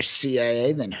Athena is our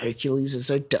CIA, then Hercules is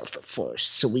our Delta Force.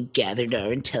 So we gathered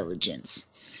our intelligence,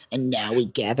 and now we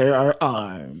gather our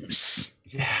arms.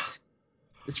 Yeah.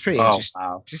 It's pretty Oh interesting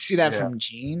wow. to see that Yeah. from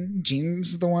Jean.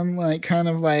 Jean's the one like kind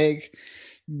of like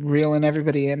reeling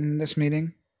everybody in this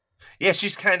meeting. Yeah,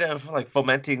 she's kind of like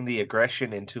fomenting the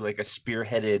aggression into like a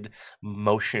spearheaded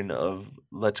motion of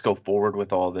let's go forward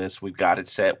with all this. We've got it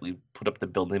set. We put up the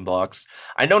building blocks.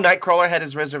 I know Nightcrawler had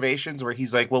his reservations where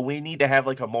he's like, well, we need to have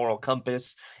like a moral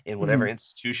compass in whatever Mhm.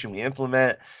 institution we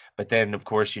implement. But then, of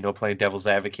course, playing devil's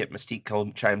advocate,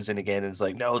 Mystique chimes in again and is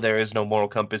like, no, there is no moral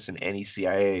compass in any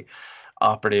CIA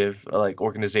operative like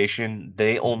organization.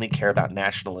 They only care about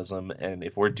nationalism, and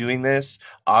if we're doing this,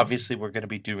 obviously we're going to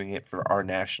be doing it for our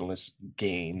nationalist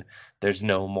gain. There's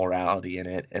no morality in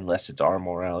it unless it's our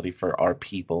morality for our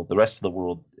people. The rest of the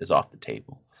world is off the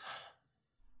table.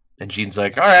 And Gene's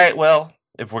like, all right, well,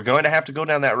 if we're going to have to go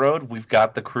down that road, we've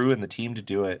got the crew and the team to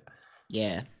do it.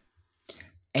 Yeah.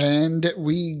 And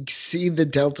we see the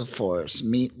Delta Force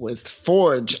meet with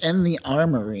Forge and the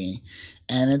Armory.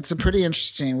 And it's a pretty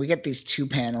interesting. We get these two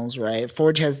panels, right?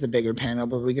 Forge has the bigger panel,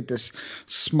 but we get this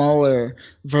smaller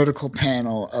vertical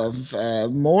panel of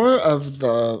more of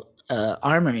the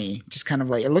armory, just kind of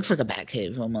like it looks like a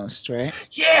Batcave almost, right?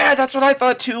 Yeah, that's what I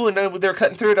thought too. And then when they're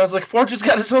cutting through it, I was like, Forge has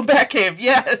got his own Batcave.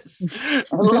 Yes,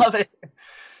 I love it.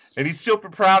 And he's super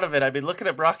proud of it. I mean, look at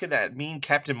him rocking that mean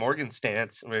Captain Morgan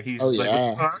stance where he's Oh just like, what's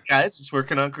yeah, going on, guys? Just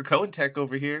working on Krakoan tech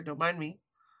over here. Don't mind me.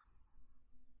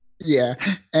 yeah.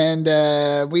 And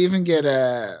we get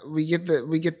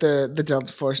the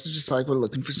Delta Force just like we're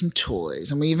looking for some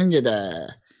toys, and we even get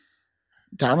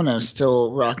Domino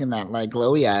still rocking that like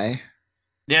glowy eye.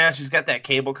 Yeah, she's got that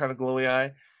cable kind of glowy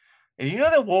eye. And you know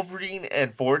that Wolverine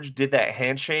and Forge did that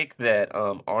handshake that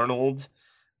Arnold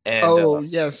and Oh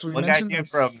yes, we one guy mentioned did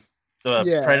from this. the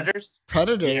Yeah, Predators?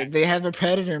 Predator. Yeah, They have a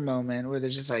Predator moment where they're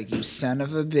just like, "You son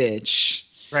of a bitch."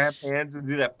 grab hands and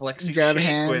do that flexing Grab shake with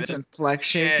hands it. and flex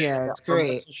shake. Yeah, Yeah, that it's arm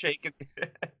great. wrestle shake.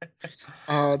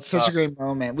 Oh, it's such uh, a great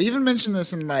moment. We even mentioned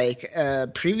this in like a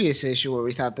previous issue where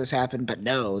we thought this happened, but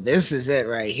no, this is it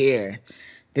right here.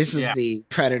 This is yeah, the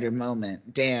Predator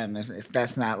moment. Damn, if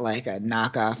that's not like a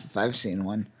knockoff, if I've seen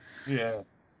one. yeah.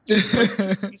 Look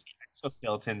at these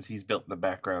exoskeletons he's built in the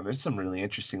background. There's some really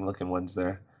interesting looking ones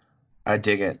there. I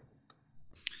dig it.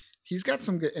 He's got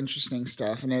some good, interesting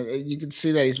stuff, and you can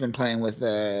see that he's been playing with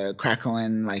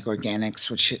Krakoan like organics,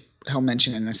 which he'll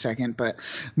mention in a second. But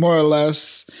more or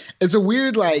less, it's a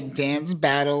weird like dance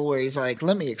battle where he's like,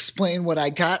 "Let me explain what I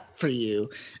got for you,"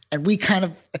 and we kind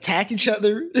of attack each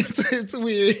other. It's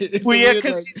weird. It's Well, a yeah, weird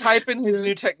because like, he's hyping his yeah,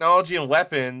 new technology and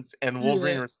weapons, and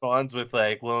Wolverine yeah. responds with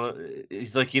like, "Well,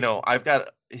 he's like,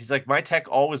 he's like, my tech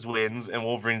always wins," and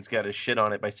Wolverine's got his shit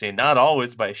on it by saying, "Not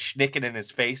always," by schnicking in his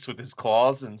face with his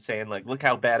claws and saying like, "Look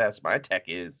how badass my tech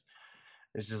is."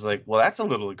 It's just like, well, that's a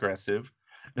little aggressive.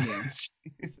 Yeah.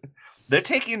 They're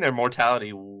taking their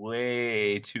mortality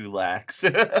way too lax.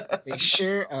 They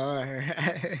sure are.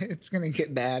 It's gonna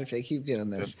get bad if they keep doing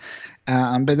this.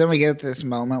 But then we get this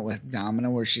moment with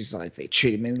Domino where she's like, "They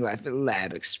treated me like a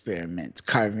lab experiment,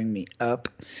 carving me up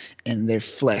in their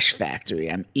flesh factory.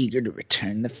 I'm eager to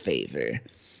return the favor."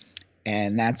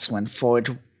 And that's when Forge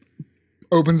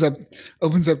opens up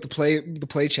opens up the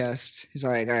play chest. He's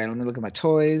like, "All right, let me look at my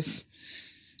toys.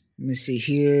 Let me see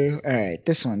here. All right,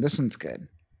 this one's good."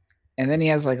 And then he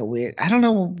has like a weird, I don't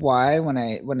know why when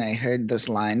I heard this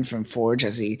line from Forge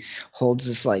as he holds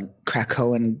this like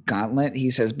Krakoan gauntlet, he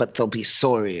says, "But they'll be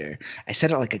sorrier." I said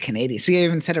it like a Canadian. See, I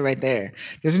even said it right there.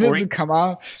 Doesn't Sorry, it come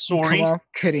sorry, off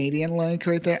Canadian like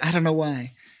right there? I don't know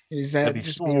why. Is they'll that be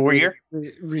just me reading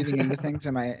sorrier. reading into things?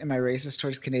 Am I racist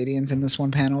towards Canadians in this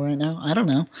one panel right now? I don't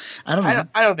know. I don't know.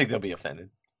 I don't think they'll be offended.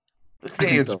 The I think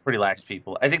Canadians are they'll. pretty lax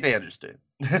people. I think they understood.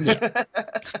 Yeah.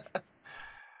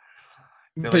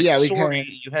 They're But like, yeah, we kind of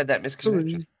sorry, you had that so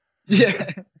misconception.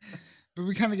 yeah. But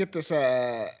we kind of get this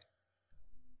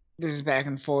is back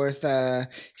and forth.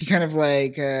 He kind of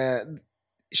like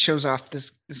shows off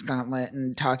this gauntlet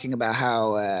and talking about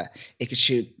how it could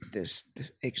shoot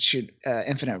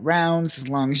infinite rounds as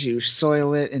long as you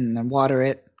soil it and water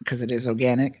it because it is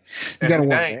organic. You got to Every water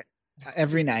night. it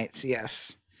every night.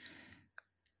 Yes.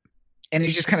 And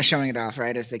he's just kind of showing it off,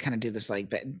 right? As they kind of do this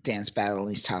like dance battle, and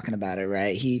he's talking about it,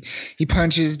 right? He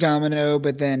punches Domino,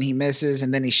 but then he misses,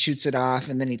 and then he shoots it off,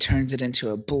 and then he turns it into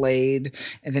a blade,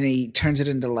 and then he turns it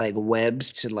into like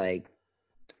webs to like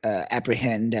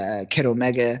apprehend Kid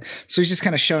Omega. So he's just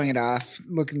kind of showing it off,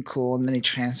 looking cool, and then he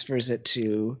transfers it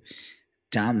to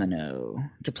Domino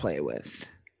to play with.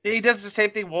 He does the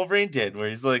same thing Wolverine did, where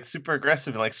he's like super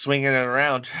aggressive and like swinging it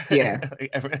around. Yeah,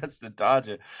 Like, everyone has to dodge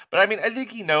it. But I mean, I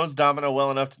think he knows Domino well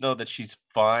enough to know that she's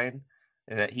fine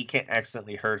and that he can't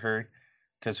accidentally hurt her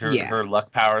because yeah, her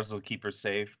luck powers will keep her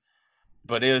safe.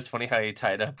 But it was funny how he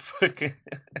tied up fucking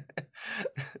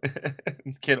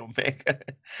Kid Omega.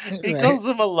 He right. calls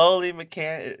him a lowly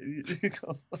mechanic. He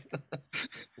calls him a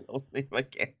lowly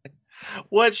mechanic.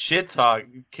 What shit talk?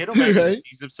 Kid Omega Right? just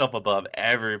sees himself above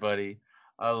everybody.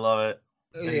 I love it.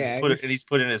 And Yeah, he's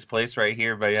put in his place right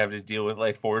here by having to deal with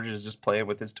like Forges just playing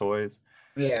with his toys.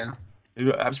 yeah.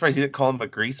 I'm surprised he didn't call him a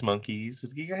grease monkey. He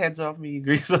says, "Get your hands off me, you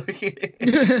grease monkey."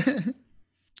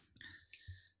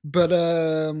 But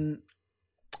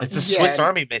It's a yeah, Swiss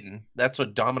Army mitten. That's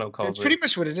what Domino that's calls it. pretty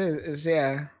much what it is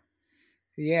yeah.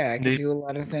 Yeah, I could The- do a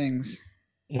lot of things.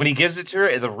 When he gives it to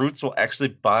her, the roots will actually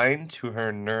bind to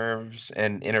her nerves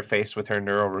and interface with her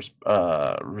neural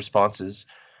responses.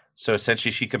 So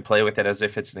essentially, she can play with it as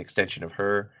if it's an extension of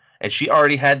her. And she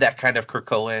already had that kind of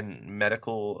Krakoan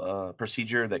medical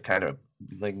procedure that kind of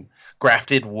like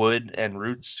grafted wood and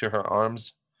roots to her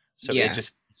arms. So Yeah.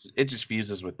 it just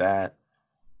fuses with that.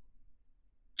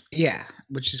 Yeah,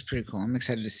 which is pretty cool. I'm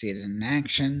excited to see it in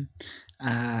action.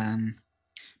 Um,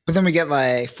 but then we get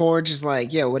like Forge is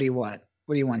like, "Yo, what do you want?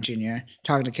 What do you want, Junior?"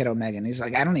 Talking to Kid Omega, and he's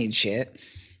like, "I don't need shit,"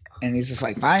 and he's just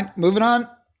like, "Fine, moving on.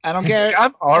 I don't He's like, care." I'm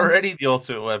And already the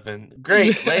ultimate weapon.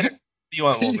 Great. Later. What do you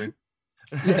want, Wolverine?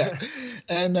 yeah,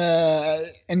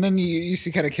 and then you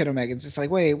see kind of Kid Omega. It's just like,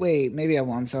 wait, maybe I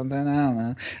want something. I don't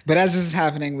know. But as this is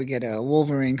happening, we get a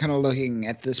Wolverine kind of looking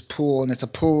at this pool, and it's a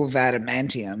pool of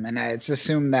adamantium, and it's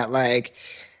assumed that like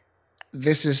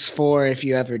this is for if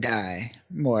you ever die,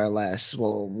 more or less.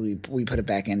 Well, we put it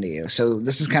back into you. So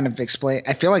this is kind of explain.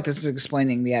 I feel like this is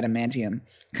explaining the adamantium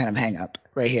kind of hang up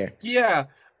right here. Yeah.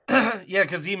 Yeah,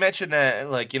 because he mentioned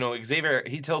that, like, Xavier,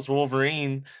 he tells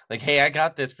Wolverine, like, hey, I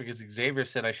got this because Xavier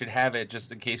said I should have it just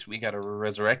in case we got to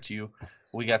resurrect you.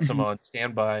 We got some on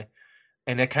standby.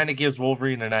 And that kind of gives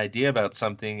Wolverine an idea about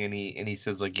something. And he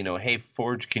says, like, hey,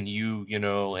 Forge, can you,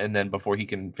 and then before he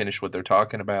can finish what they're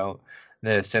talking about,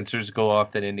 the sensors go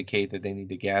off that indicate that they need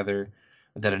to gather,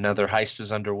 that another heist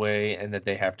is underway, and that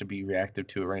they have to be reactive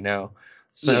to it right now.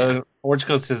 Yeah. So Forge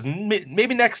goes says,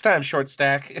 maybe next time, short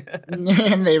stack. And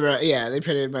they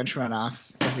pretty much run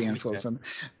off as he insults Yeah. him.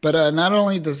 But not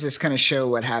only does this kind of show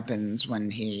what happens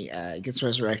when he gets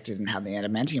resurrected and how the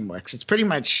adamantium works, it's pretty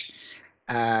much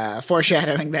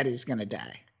foreshadowing that he's gonna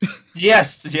die.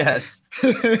 Yes, yes.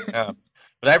 Yeah.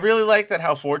 But I really like that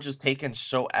how Forge is taken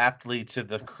so aptly to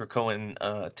the Krakoan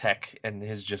tech and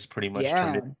has just pretty much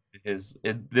turned Yeah,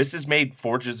 it this has made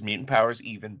Forge's mutant powers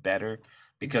even better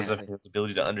because of exactly. his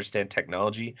ability to understand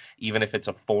technology, even if it's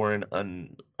a foreign,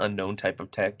 unknown type of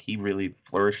tech. He really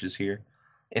flourishes here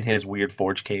in his weird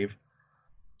Forge cave.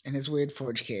 In his weird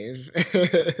forge cave.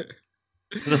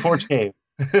 To the Forge cave.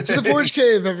 To the forge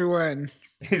cave, everyone.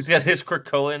 He's got his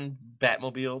Krakoan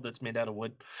Batmobile that's made out of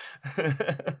wood.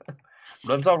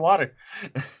 Runs on water.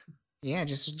 Yeah,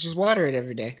 just water it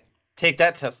every day. Take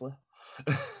that, Tesla.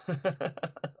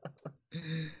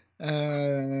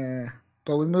 Uh,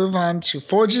 but we move on to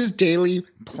Forge's daily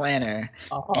planner,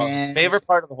 Oh, and favorite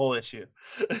part of the whole issue.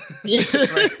 yeah,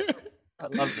 Right. I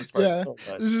love this part yeah, so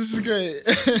much. this is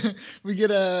great. We get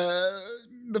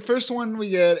the first one. We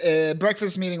get a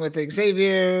breakfast meeting with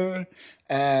Xavier.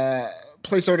 Uh,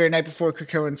 Place order night before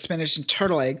Krakoan spinach and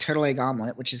turtle egg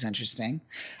omelet, which is interesting.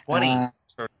 20. Uh,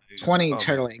 20 Oh man,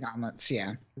 turtle egg omelets,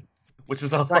 yeah. which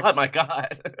is a lot. My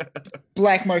God.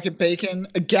 Black market bacon,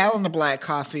 a gallon of black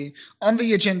coffee. On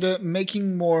the agenda,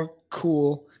 making more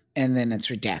cool, and then it's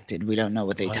redacted. We don't know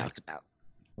what they what? talked about.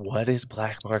 What is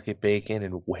black market bacon,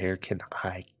 and where can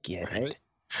I get Right? it?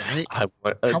 Right? I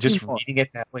Tell me just more. reading it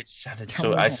that way just sounded Tell so.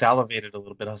 me I more. salivated a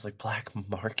little bit. I was like, black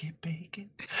market bacon.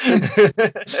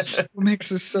 What makes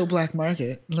this so black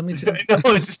market? Let me tell I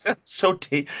know it just sounds so.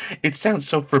 It sounds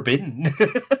so forbidden.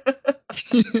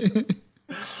 you.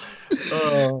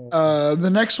 Oh. The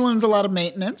next one's a lot of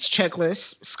maintenance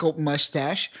checklist, sculpt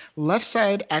mustache, left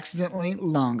side accidentally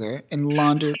longer, and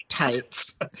launder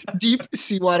tights, deep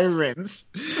seawater rinse.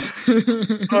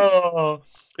 Oh,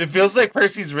 it feels like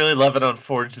Percy's really loving on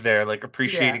Forge there, like Yeah.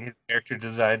 appreciating his character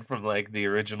design from like the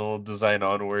original design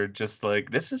onward. Just like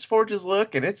this is Forge's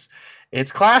look, and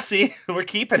it's classy. We're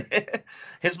keeping it.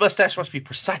 His mustache must be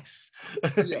precise,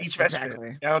 each Yes, measurement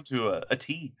exactly. down to a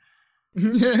T.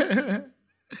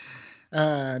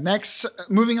 Next,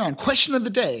 moving on. Question of the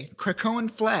day: Krakoan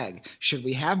flag. Should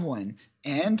we have one?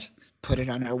 And put it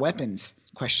on our weapons?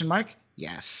 Question mark.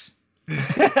 Yes.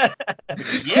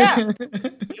 Yeah, Of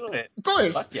do it.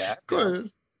 course, Fuck yeah, of yeah.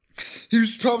 course. He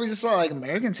was probably just saw like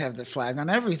Americans have their flag on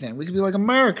everything. We could be like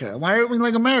America. Why aren't we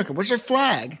like America? What's your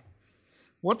flag?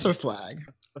 What's our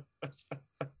flag?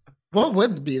 What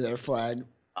would be their flag?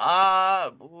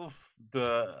 Oof,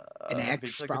 the An maybe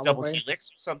X, like a double probably. helix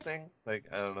or something. Like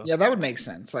I don't know. Yeah, that would make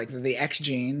sense. Like the X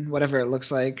gene, whatever it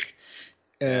looks like.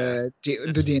 Yeah.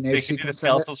 The DNA They could do the sequence of it.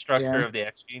 skeletal structure Yeah, of the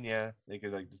X gene. Yeah, they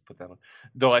could like just put that on.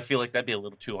 Though I feel like that'd be a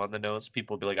little too on the nose.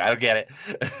 People would be like, I don't get it,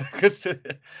 because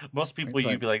most people like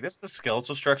you'd be like, this is the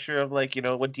skeletal structure of like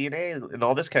what DNA and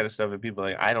all this kind of stuff, and people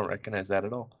are like, I don't recognize that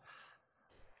at all.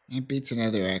 it beats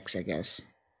another X, I guess.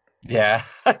 Yeah,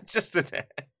 just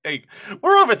hey,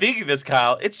 we're overthinking this,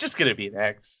 Kyle. It's just gonna be an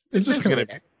X. It's It's just just gonna gonna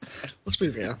be be. an X. Let's be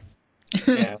real.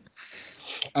 Yeah.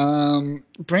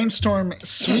 Brainstorm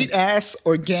sweet ass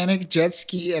organic jet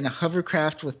ski and a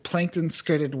hovercraft with plankton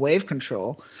skirted wave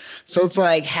control. So it's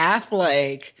like half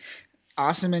like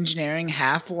awesome engineering,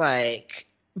 half like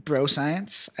bro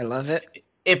science. I love it.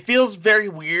 It feels very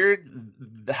weird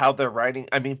how they're writing.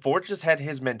 I mean, Forge just had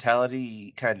his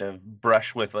mentality kind of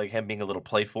brush with like him being a little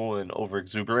playful and over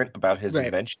exuberant about his Right.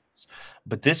 inventions.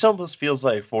 But this almost feels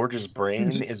like Forge's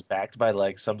brain is backed by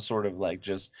like some sort of like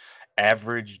just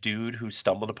average dude who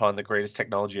stumbled upon the greatest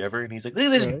technology ever. And he's like, look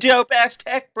at this Right. dope ass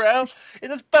tech, bro. Isn't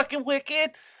this fucking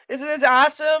wicked? Isn't this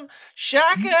awesome?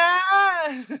 Shaka!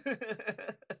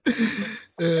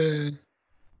 Uh,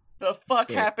 The it's fuck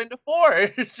great. happened to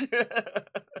Forge?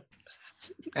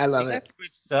 I He love got it. to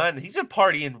his son. He's been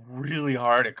partying really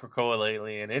hard at Krakoa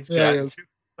lately, and it's Yeah, he gotten is.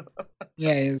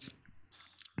 Yeah, he is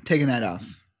taking that off.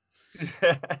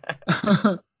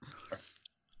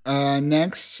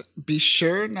 Next, be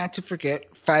sure not to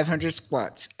forget 500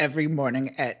 squats every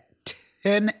morning at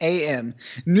 10 a.m.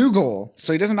 New goal.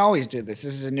 So he doesn't always do this.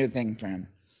 This is a new thing for him.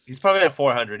 He's probably at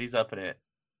 400. He's up in it.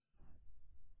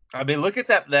 I mean, look at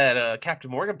that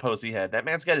Captain Morgan pose he had. That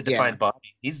man's got a Yeah. defined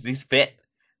body. He's fit.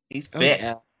 He's Oh fit.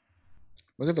 yeah.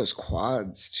 Look at those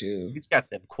quads too. He's got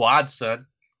them quads, son.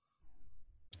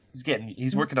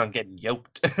 He's Hmm. working on getting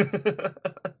yoked.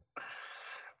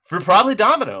 For probably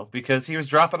Domino, because he was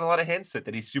dropping a lot of hints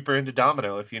that he's super into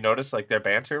Domino. If you notice, like their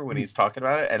banter when he's talking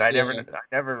about it, and Yeah. I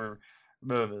never,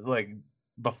 like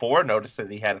before noticed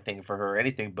that he had a thing for her or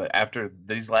anything. But after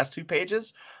these last two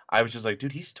pages, I was just like,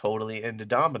 dude, he's totally into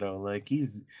Domino. Like he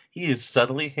is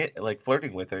subtly like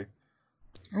flirting with her.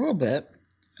 A little bit.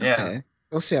 Yeah, Okay.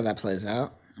 We'll see how that plays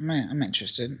out. I'm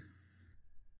interested.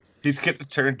 he's gonna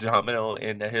turn Domino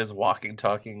into his walking,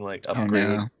 talking like Oh upgrade,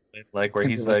 no. like It's where gonna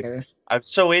be he's like like, a I'm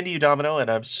so into you, Domino,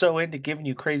 and I'm so into giving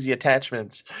you crazy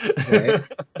attachments. right.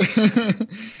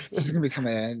 He's gonna become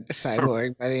a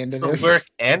cyborg by the end of For work this.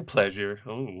 and pleasure.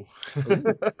 Ooh.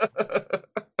 Ooh,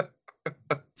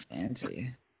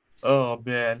 fancy. Oh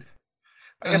man.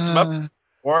 I got some up Uh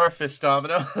orifice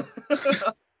domino.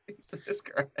 This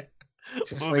guy.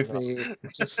 Moving on.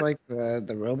 just like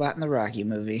the robot in the Rocky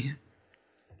movie.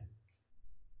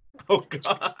 Oh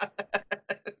god.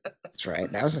 That's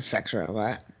right. That was a sex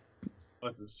robot.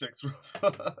 What's a sex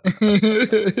robot?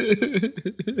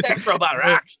 Never Sex robot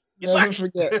rock. Good luck.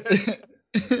 forget.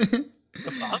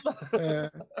 Mama. uh,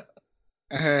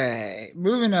 all right,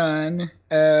 moving on.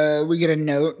 We get a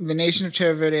note. The nation of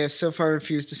Terra Verde has so far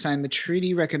refused to sign the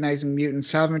treaty recognizing mutant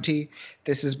sovereignty.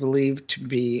 This is believed to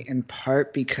be in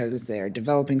part because they are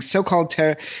developing so-called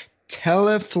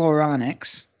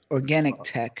telefloronics, organic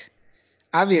tech.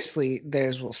 Obviously,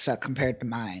 theirs will suck compared to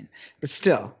mine, but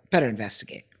still, better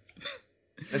investigate.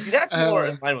 Now, see, that's more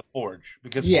in Uh, line with Forge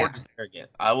because yeah, Forge is arrogant.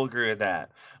 I will agree with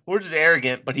that. Forge is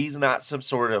arrogant, but he's not some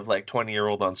sort of like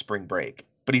 20-year-old on spring break.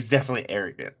 But he's definitely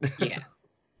arrogant. yeah.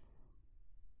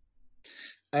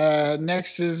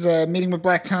 Next is meeting with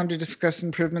Black Tom to discuss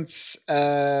improvements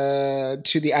to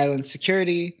the island's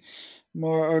security,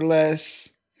 more or less.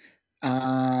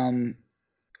 Um,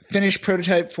 finished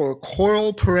prototype for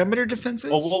coral perimeter Oh,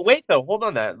 defenses. well, wait though. Hold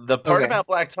on. That the part Okay. about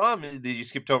Black Tom that you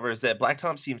skipped over is that Black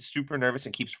Tom seems super nervous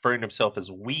and keeps referring to himself as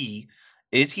 "we."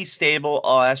 Is he stable?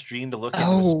 I'll ask Gene to look into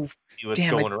his Oh, see what's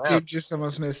damn! I going around. did just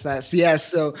almost miss that. Yeah,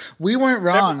 so we weren't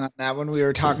Remember, wrong on that when we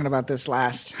were talking about this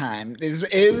last time.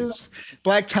 Is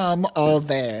Black Tom all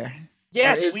there, or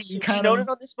yes, is we he we kind of? noted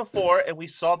on this before, and we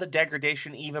saw the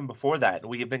degradation even before that.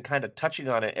 We have been kind of touching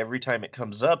on it every time it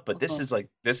comes up, but this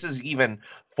is even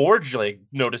Forge like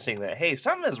noticing that hey,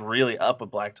 something is really up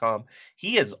with Black Tom.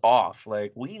 He is off.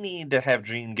 Like we need to have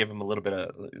Dream give him a little bit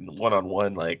of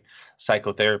one-on-one like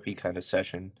psychotherapy kind of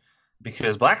session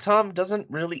because Black Tom doesn't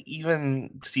really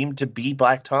even seem to be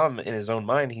Black Tom in his own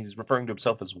mind. He's referring to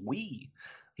himself as we.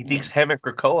 He thinks Yeah. him and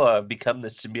Krakoa have become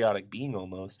this symbiotic being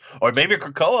almost, or maybe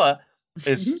Krakoa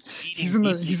is seeding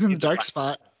deeply He's in the into dark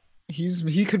spot.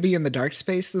 He could be in the dark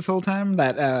space this whole time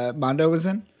that Mondo was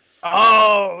in.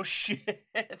 Oh shit,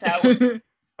 that would be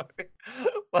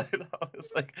but I was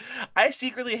like, I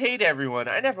secretly hate everyone.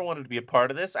 I never wanted to be a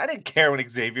part of this. I didn't care when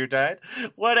Xavier died.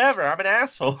 Whatever, I'm an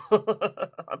asshole.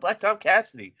 I'm Black Tom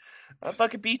Cassidy. I'm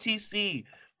fucking BTC.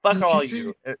 Fuck all BTC.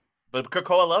 you. But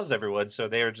Krakoa loves everyone, so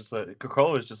they were just like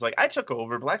Krakoa was just like, I took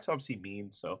over. Black Tom seemed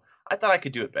mean, so I thought I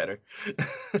could do it better.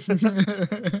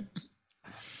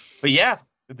 But yeah,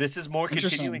 this is more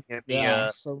Interesting. continuing in the Yeah.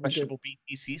 So we get questionable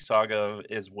BTC saga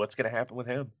is what's going to happen with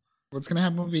him. what's going to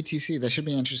happen with BTC. That should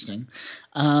be interesting.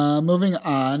 Moving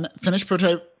on. Finished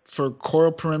prototype for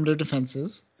Coral perimeter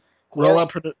defenses.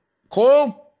 Rollout Coral.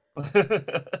 Coral.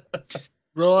 I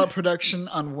Rollout production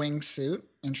on wingsuit.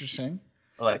 Interesting.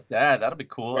 like that. That'll be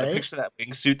cool. I Right. picture that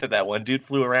wingsuit that one dude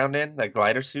flew around in, that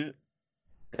glider suit.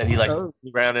 And he like Oh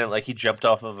flew around in like he jumped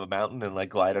off of a mountain and like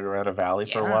glided around a valley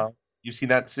for a yeah. while. You seen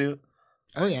that suit?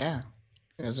 Oh yeah.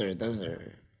 Those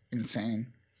are insane.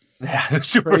 Yeah,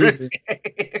 super Crazy.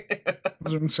 insane.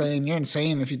 Those are insane. You're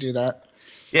insane if you do that.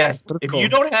 Yeah, But it's if you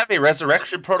cool. don't have a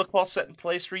resurrection protocol set in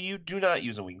place for you, do not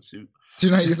use a wingsuit.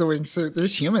 Do not use a wingsuit.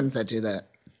 There's humans that do that.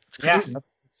 It's Yeah, crazy. that's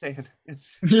what I'm saying.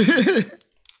 It's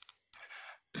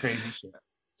crazy shit.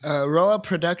 Rollout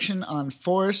production on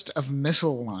forest of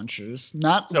missile launchers.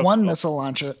 Not So one dope. missile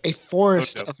launcher, a So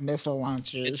forest dope. of missile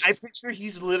launchers. I picture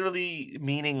he's literally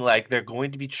meaning like they're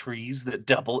going to be trees that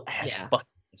double as Yeah. fucking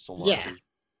missile Yeah. launchers.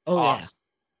 Oh yeah. Awesome.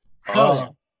 Hell yeah.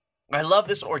 Oh, I love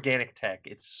this organic tech.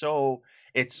 It's so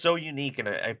unique, and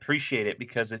I appreciate it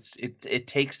because it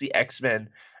takes the X-Men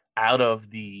out of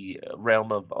the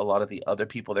realm of a lot of the other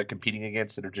people they're competing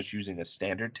against that are just using a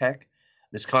standard tech.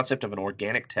 This concept of an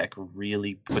organic tech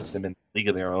really puts them in a league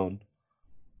of their own.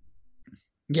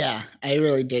 Yeah, I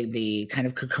really dig the kind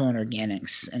of cocoon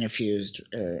organics interfused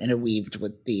or interweaved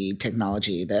with the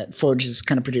technology that Forge is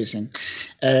kind of producing.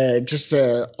 Just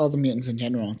all the mutants in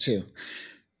general too.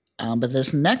 But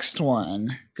this next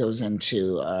one goes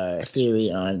into a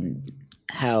theory on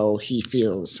how he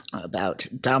feels about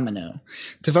Domino.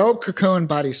 Develop cocoon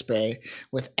body spray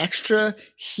with extra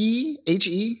he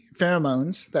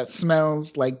pheromones that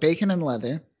smells like bacon and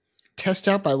leather. Test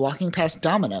out by walking past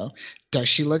Domino. Does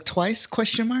she look twice?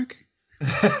 Question mark.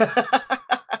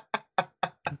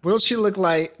 Will she look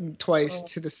like twice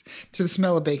to the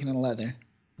smell of bacon and leather?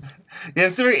 Yeah,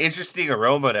 it's a very interesting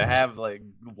aroma to have like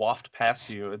waft past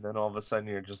you, and then all of a sudden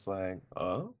you're just like,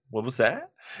 "Oh, what was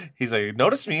that?" He's like,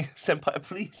 "Notice me, senpai,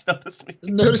 please notice me."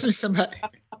 Notice me somebody.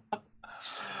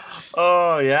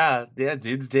 Oh yeah, yeah,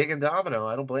 dude's digging Domino.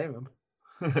 I don't blame him.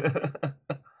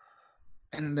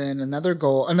 And then another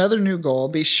new goal.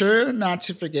 Be sure not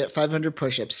to forget 500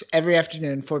 push-ups every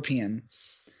afternoon, 4 p.m.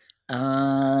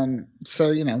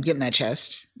 So getting that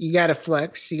chest. You gotta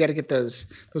flex. You gotta get those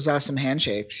awesome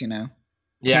handshakes. Can't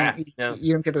Yeah, yeah.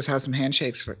 you don't get those awesome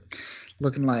handshakes for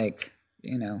looking like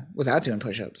without doing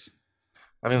push-ups.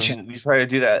 I And mean, you try to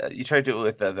do that. You try to do it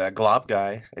with that glob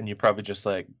guy, and you probably just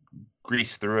like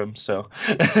grease through him. So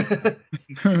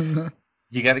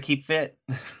you got to keep fit.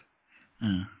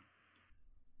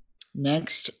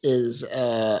 Next is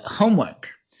homework.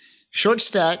 Short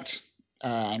stacked.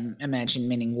 I imagine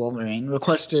meaning Wolverine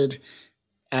requested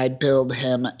I build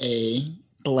him a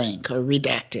blank or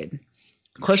redacted.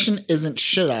 The question isn't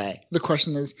should I. The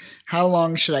question is how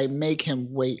long should I make him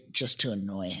wait just to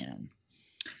annoy him?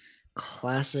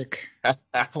 Classic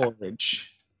Forge.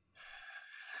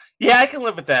 Yeah, I can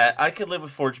live with that. I could live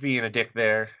with Forge being a dick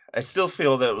there. I still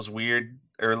feel that it was weird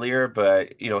earlier,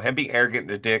 but him being arrogant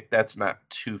and a dick, that's not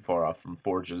too far off from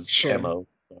Forge's Sure. MO.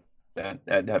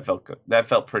 That felt good. That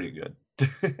felt pretty good.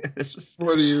 This was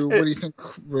What do you think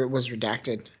was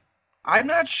redacted? I'm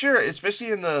not sure,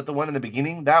 especially in the one in the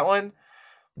beginning. That one,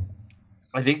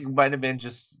 I think it might have been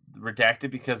just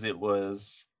redacted because it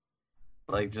was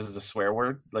like just a swear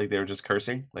word. Like they were just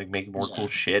cursing, like making more Yeah. cool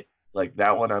shit. Like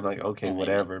that one, I'm like, okay, Yeah, maybe.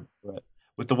 whatever. But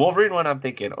with the Wolverine one, I'm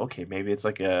thinking, okay, maybe it's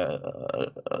like an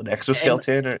And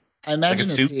exoskeleton or I like a imagine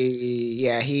suit.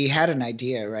 he had an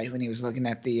idea, right? When he was looking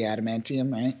at the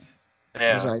adamantium, right?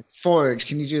 It was Yeah. like, Forge,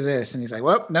 can you do this? And he's like,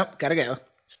 well, nope, gotta go.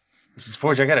 This is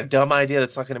Forge. I got a dumb idea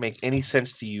that's not going to make any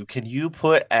sense to you. Can you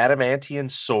put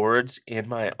adamantium swords in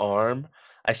my arm?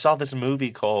 I saw this movie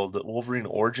called Wolverine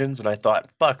Origins, and I thought,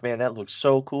 fuck, man, that looks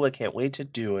so cool. I can't wait to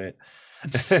do it.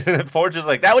 Forge is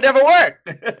like, that would never How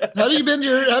do work. you bend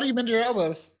your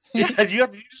elbows? Yeah, you're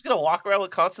just gonna walk around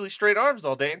with constantly straight arms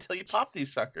all day until you pop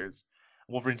these suckers.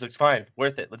 Wolverine's like, fine,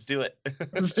 worth it. Let's do it.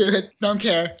 Let's do it. Don't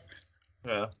care.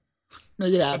 Yeah.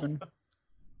 Make it happen.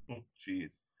 Jeez.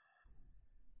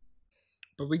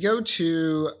 But we go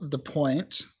to the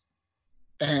point,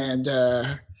 and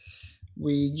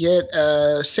we get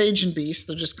Sage and Beast.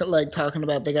 They're just like talking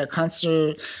about they got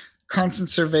constant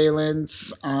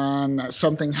surveillance on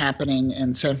something happening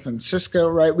in San Francisco,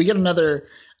 right? We get another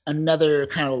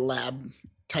kind of lab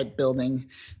type building.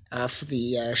 off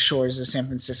the shores of San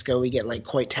Francisco. We get like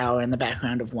Coit Tower in the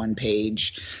background of one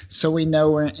page, so we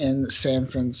know we're in San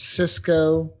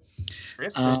Francisco.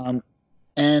 Chris. Um,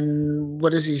 and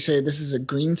what does he say? This is a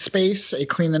green space, a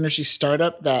clean energy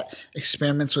startup that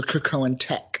experiments with Krakoan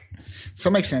tech. So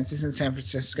it makes sense. It's in San Yeah.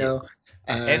 Francisco.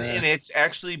 And it's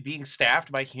actually being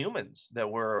staffed by humans that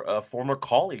were former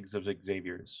colleagues of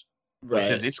Xavier's, which is Right.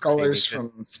 interesting Scholars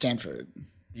because from Stanford.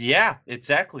 yeah,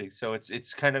 exactly. So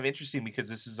it's kind of interesting because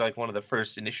this is like one of the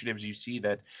first initiatives you see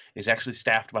that is actually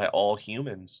staffed by all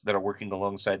humans that are working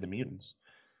alongside the mutants.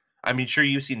 I mean, sure,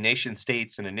 you see nation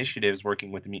states and initiatives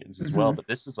working with the mutants as well, Hmm. but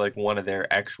this is like one of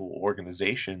their actual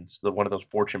organizations, one of those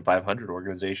Fortune 500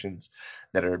 organizations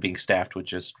that are being staffed with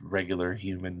just regular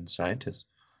human scientists.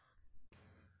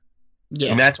 And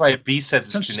Yeah. that's why Beast says It's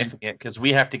it's interesting. significant because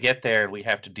we have to get there and we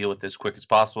have to deal with this quick as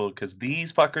possible because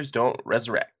these fuckers don't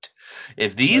resurrect.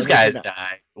 If No, these they do guys not.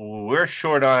 die, we're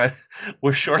short on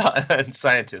we're short on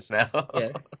scientists now. Yeah.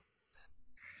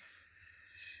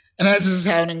 And as this is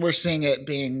happening, we're seeing it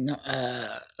being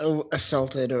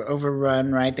assaulted or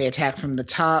overrun, right? They attack from the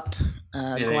top,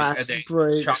 And glass they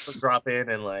chocolate breaks, drop in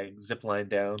and like zip line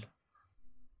down.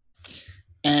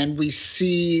 and we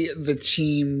see the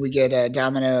team. We get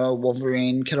Domino,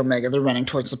 Wolverine, Kid Omega. They're running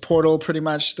towards the portal pretty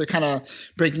much. They're kind of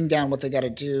breaking down what they got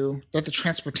to do. They're at the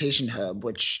transportation hub,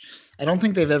 which I don't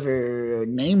think they've ever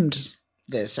named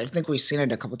this. I think we've seen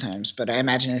it a couple times, but I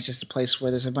imagine it's just a place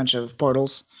where there's a bunch of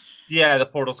portals. Yeah, the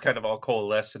portals kind of all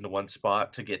coalesce into one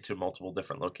spot to get to multiple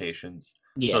different locations.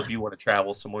 So Yeah. if you want to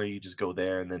travel somewhere, you just go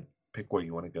there and then pick where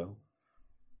you want to go.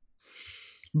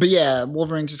 But yeah,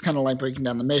 Wolverine's just kind of like breaking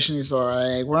down the mission. He's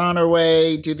like, "We're on our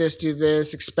way. Do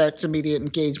this. Expect immediate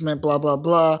engagement. Blah blah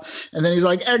blah." And then he's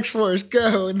like, "X Force,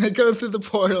 go!" And they go through the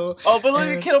portal. Oh, but look at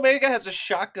And Kid Omega has a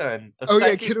shotgun, a oh yeah,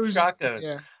 psychic Kiddo's shotgun.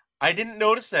 yeah, I didn't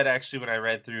notice that actually when I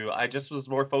read through. I just was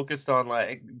more focused on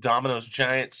like Domino's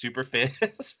giant super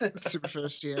fist. super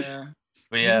first, yeah.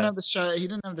 But Because he didn't yeah, have the shot. He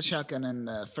didn't have the shotgun in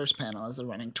the first panel as they're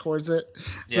running towards it. But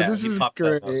yeah, this he is popped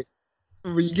that up. great.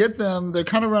 We get them. They're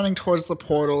kind of running towards the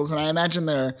portals, and I imagine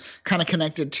they're kind of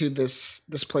connected to this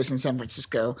place in San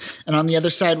Francisco. And on the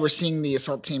other side, we're seeing the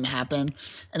assault team happen.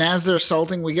 And as they're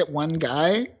assaulting, we get one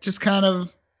guy just kind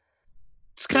of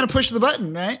push the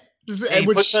button, right? Yeah,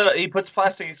 Which he puts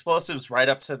plastic explosives right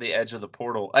up to the edge of the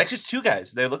portal. Actually, it's two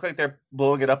guys. They look like they're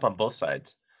blowing it up on both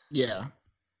sides. yeah.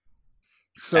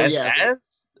 So As yeah, the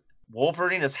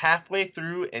Wolverine is halfway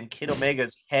through and Kid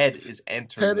Omega's head is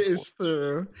entering head the is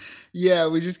portal. through. Yeah,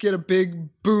 we just get a big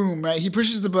boom, right? He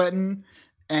pushes the button,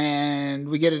 and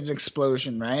we get an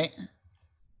explosion, right?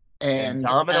 And And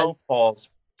Domino falls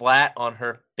flat on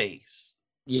her face.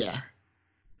 yeah,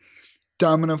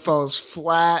 Domino falls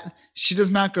flat. She does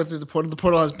not go through the portal. The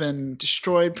portal has been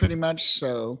destroyed pretty much,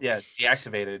 so Yeah,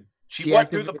 deactivated. She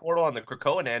went through the deactivated. portal on the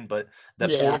Krakoan end, but the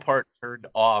Yeah. portal part turned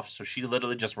off, so she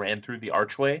literally just ran through the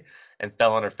archway and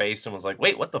fell on her face and was like,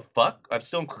 "Wait, what the fuck? I'm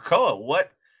still in Krakoa.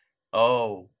 What?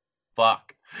 Oh,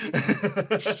 fuck."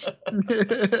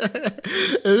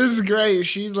 It is great.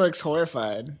 She looks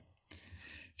horrified.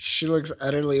 She looks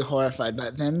utterly horrified.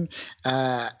 But then,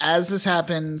 as this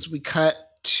happens, we cut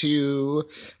to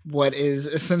what is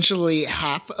essentially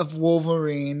half of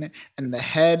Wolverine and the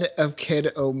head of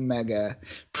Kid Omega.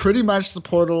 Pretty much the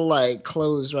portal like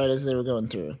closed right as they were going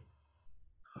through.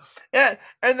 Yeah,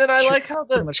 and then I like how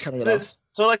Pretty much cutting it off.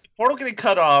 so like the portal getting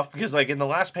cut off because like in the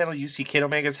last panel you see Kid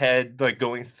Omega's head like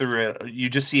going through it. You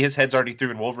just see his head's already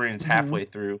through and Wolverine's Hmm. halfway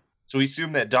through. So we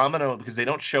assume that Domino, because they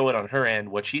don't show it on her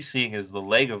end, what she's seeing is the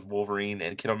leg of Wolverine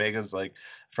and Kid Omega's like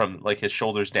from like his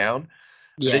shoulders down.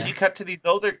 And then Yeah. you cut to these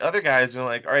other guys and they're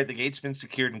like, all right, the gate's been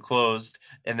secured and closed.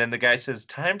 And then the guy says,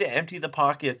 time to empty the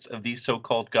pockets of these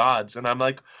so-called gods. And I'm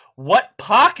like, what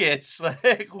pockets?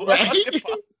 Like what Right. fucking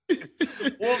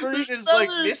pockets? Wolverine There's is like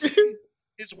nothing. missing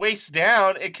his waist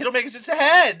down and Kid Omega's his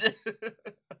head.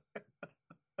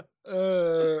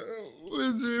 Uh,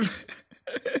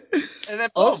 And then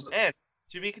boom, also, and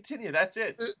to be continued. That's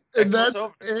it. and X-Force that's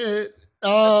over. it. That's not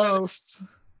Oh, it.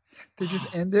 they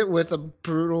just end it with a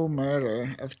brutal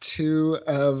murder of two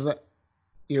of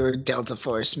your Delta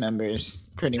Force members,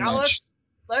 pretty Now much.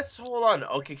 let's hold on.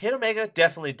 Okay, Kid Omega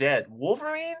definitely dead.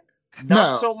 Wolverine,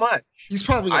 not No, so much. he's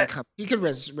probably gonna I come. He could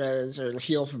res or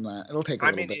heal from that. It'll take a I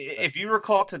little mean, bit, but if you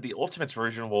recall to the Ultimates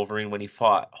version of Wolverine when he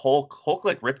fought Hulk, Hulk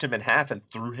like ripped him in half and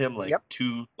threw him yep,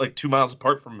 like 2 miles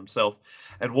apart from himself,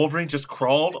 and Wolverine just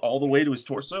crawled all the way to his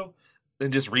torso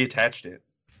and just reattached it.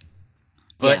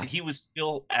 But yeah, he was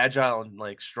still agile and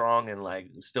like strong and like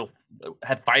still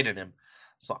had fight in him.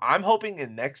 So I'm hoping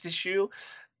in next issue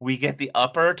we get the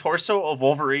upper torso of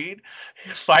Wolverine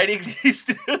fighting these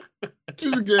two.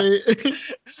 This is great.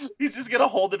 He's just gonna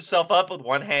hold himself up with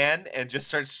one hand and just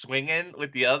start swinging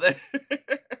with the other.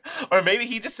 Or maybe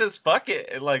he just says fuck it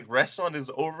and like rests on his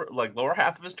over like lower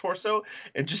half of his torso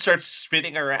and just starts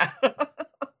spinning around.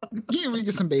 Can we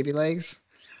get some baby legs?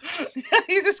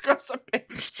 He just grows some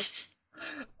babies.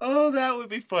 Oh, that would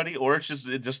be funny. Or it's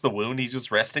just the wound. He's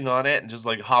just resting on it and just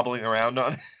like hobbling around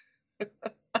on it.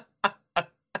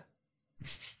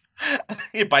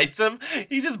 He bites him.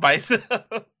 He just bites him.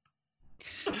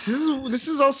 This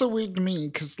is also weird to me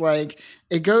because like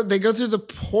they go through the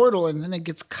portal and then it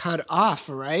gets cut off,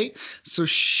 right? So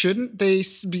shouldn't they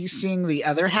be seeing the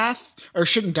other half, or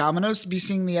shouldn't Domino's be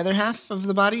seeing the other half of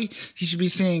the body? He should be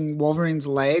seeing Wolverine's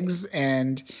legs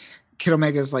and Kid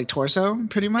Omega's like torso,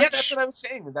 pretty Yeah, that's much. what I was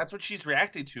saying. That's what she's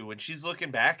reacting to when she's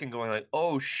looking back and going like,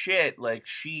 "Oh shit!" Like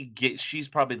she's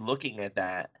probably looking at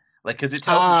that, like because it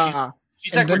tells her Ah,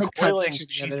 she's and like then it cuts recoiling. to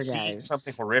the She's other seeing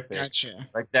something guys. horrific, Gotcha.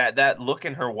 like that look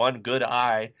in her one good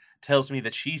eye tells me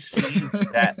that she sees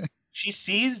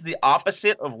the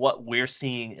opposite of what we're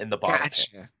seeing in the bottom panel,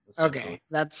 Gotcha. Okay, essentially.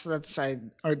 that's side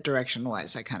or direction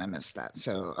wise. I kind of missed that.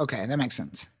 So okay, that makes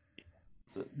sense.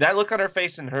 That look on her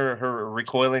face and her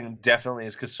recoiling definitely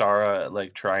is Kasara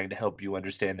like trying to help you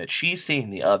understand that she's seeing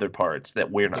the other parts that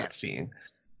we're not Yes. seeing.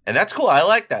 And that's cool. I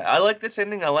like that. I like this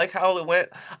ending. I like how it went.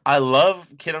 I love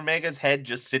Kid Omega's head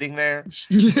just sitting there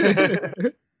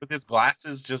with his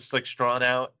glasses just like strawn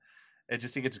out. I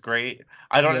just think it's great.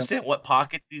 I don't Yeah. understand what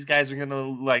pockets these guys are gonna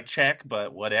like check,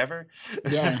 but whatever.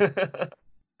 Yeah.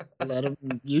 Let him.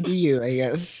 You do you. I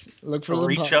guess. Look for them.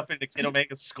 Reach up into Kid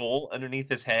Omega's skull underneath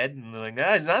his head, and they're like,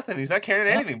 "Nah, it's nothing. He's not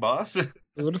carrying Yeah. anything, boss." Who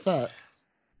would have thought?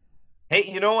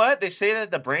 Hey, you know what? They say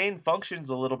that the brain functions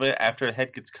a little bit after the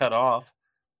head gets cut off.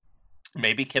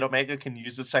 Maybe Kid Omega can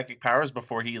use his psychic powers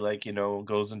before he like,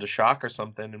 goes into shock or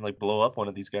something and like blow up one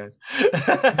of these guys.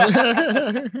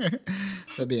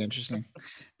 That'd be interesting.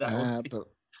 That would be But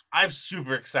I'm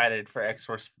super excited for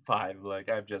X-Force 5. Like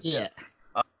I'm just yeah,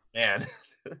 oh, man,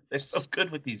 they're so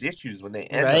good with these issues when they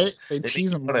end them. right. They They make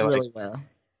tease you them want to like really well.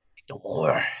 no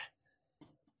more.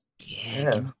 Yeah,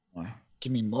 Yeah. give me more.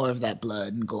 Give me more of that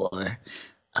blood and gore.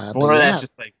 But More of that yeah,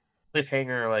 just like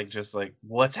cliffhanger, like just like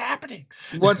what's happening?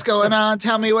 what's going on?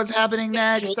 Tell me what's happening Kill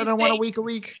next. I the don't want a snake. week a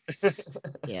week.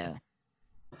 Yeah,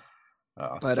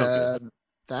 Oh, but so good.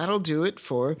 that'll do it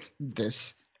for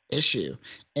this issue.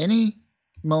 Any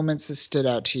moments that stood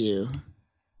out to you,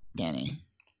 Danny?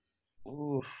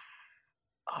 Oof.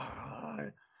 Uh,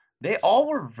 they all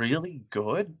were really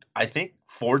good. I think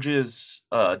Forge's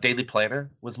Daily Planner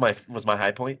was my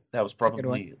high point. That was It's a good one.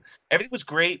 probably everything was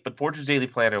great, but Forge's Daily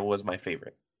Planner was my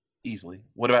favorite, easily.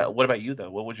 What about you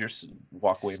though? What was your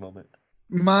walkaway moment?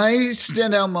 My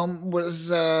standout moment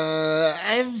was I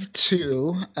have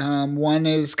two. One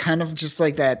is kind of just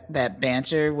like that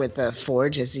banter with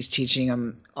Forge as he's teaching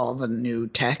him all the new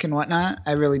tech and whatnot.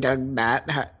 I really dug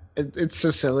that. It's so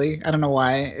silly. I don't know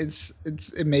why.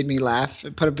 It made me laugh.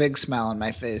 It put a big smile on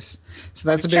my face. So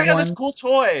that's a big Check out this one. cool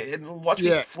toy and watch me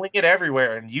Yeah. fling it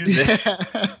everywhere and use it.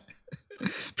 Yeah.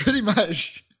 Pretty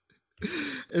much.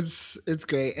 It's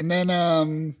great. And then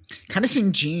kind of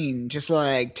seeing Jean just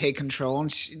like take control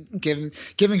and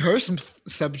giving her some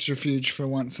subterfuge for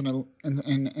once in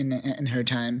her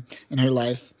time in her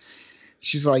life.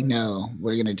 She's like, "No,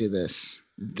 we're going to do this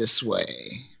way."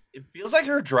 It feels like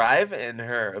her drive and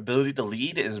her ability to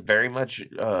lead is very much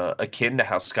akin to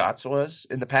how Scott's was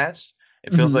in the past.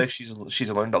 It feels Mhm. like she's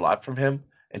learned a lot from him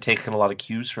and taken a lot of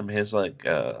cues from his like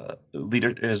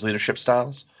his leadership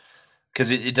styles. Because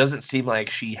it doesn't seem like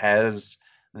she has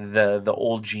the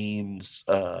old Jean's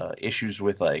issues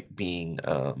with like being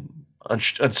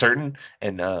uncertain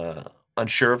and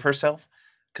unsure of herself.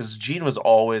 Because Jean was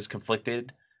always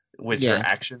conflicted with her Yeah.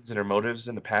 actions and her motives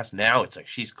in the past. Now it's like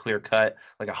she's clear cut,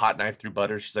 like a hot knife through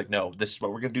butter. She's like, no, this is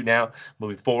what we're gonna do now.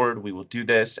 Moving forward, we will do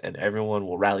this, and everyone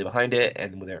will rally behind it,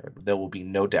 and there will be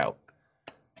no doubt.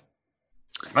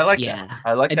 I like that. Yeah.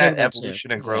 I like I dug that that too.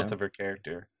 evolution and growth Yeah. of her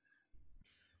character.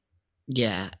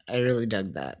 Yeah, I really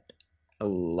dug that a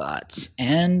lot.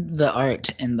 And the art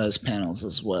in those panels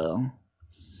as well.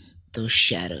 Those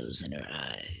shadows in her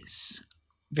eyes.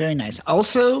 Very nice.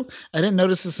 Also, I didn't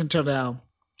notice this until now.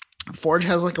 Forge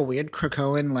has like a weird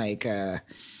Krakoan like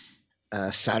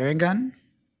soldering gun,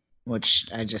 which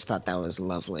I just thought that was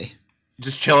lovely.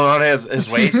 Just chilling on his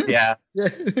waist. Yeah. Yeah.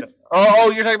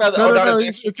 You're talking about No, no, not no. his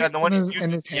He's action it's gun, the one he in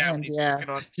uses. his Yeah, when hand. he's Yeah, working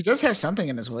on. he does have something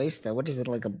in his waist though. What is it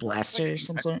like a It's like blaster or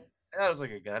some sort? I thought it was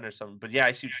like a gun or something, but yeah,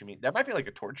 I see what you mean. That might be like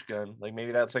a torch gun. Like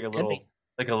maybe that's Could be.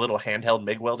 like a little handheld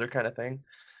MIG welder kind of thing.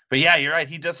 But yeah, you're right.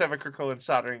 He does have a Krakoan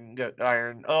soldering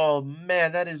iron. Oh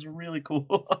man, that is really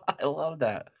cool. I love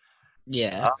that.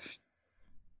 Yeah, Uh,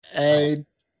 uh, I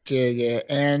dig it.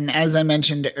 And as I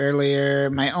mentioned earlier,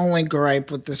 my only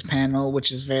gripe with this panel,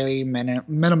 which is very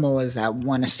minimal, is that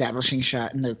one establishing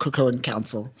shot in the Krakoan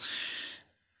Council.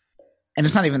 And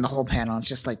it's not even the whole panel; it's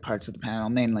just like parts of the panel,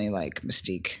 mainly like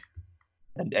Mystique.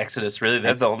 and Exodus, really,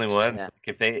 they're the only Exodus, ones.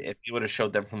 yeah. Like, if you would have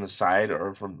showed them from the side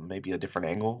or from maybe a different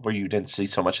angle where you didn't see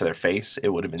so much of their face, it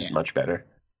would have been Yeah, much better.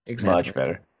 Much exactly.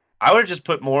 better. I would have just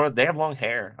put more. They have long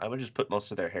hair. I would just put most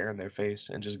of their hair in their face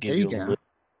and just There give you you a go. little.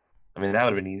 I mean, that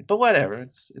would have been easy. But whatever.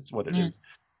 It's what it Yeah. is.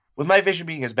 With my vision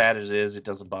being as bad as it is, it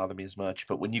doesn't bother me as much.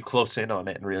 But when you close in on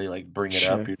it and really like bring it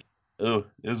up, Sure. you're, oh,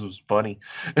 this was funny.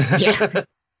 Yeah.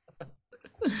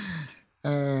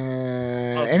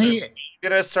 Oh, so Any. you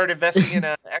gonna start investing in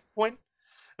Xcoin?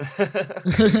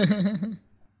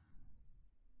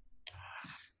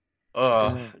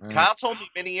 uh, Kyle told me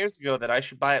many years ago that I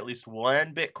should buy at least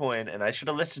one Bitcoin, and I should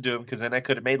have listened to him because then I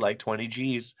could have made like 20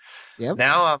 G's. yep.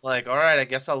 Now I'm like, all right, I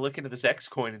guess I'll look into this X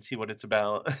coin and see what it's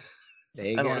about. There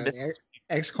you I don't go. want to The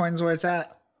X coin's where it's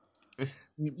at. miss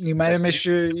You might have That's missed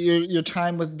your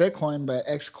time with Bitcoin, but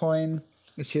X coin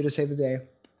is here to save the day.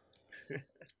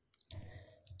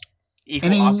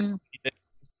 equal Any. opportunity.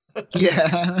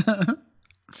 Yeah.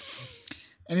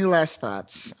 Any last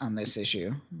thoughts on this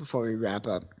issue before we wrap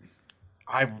up?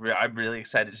 I'm really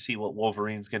excited to see what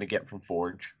Wolverine's going to get from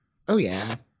Forge. Oh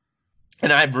yeah.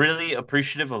 And I'm really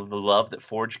appreciative of the love that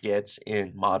Forge gets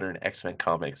in modern X-Men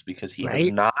comics because he has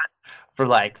Right. not, for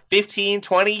like 15,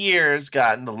 20 years,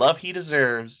 gotten the love he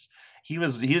deserves.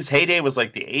 His heyday was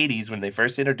like the 80s when they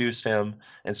first introduced him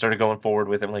and started going forward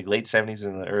with him, like late 70s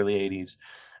and the early 80s.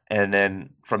 And then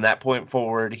from that point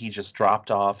forward, he just dropped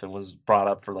off and was brought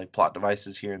up for like plot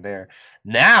devices here and there.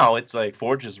 Now it's like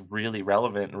Forge is really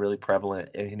relevant and really prevalent,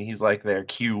 and he's like their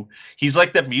Q. He's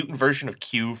like the mutant version of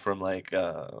Q from like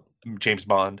James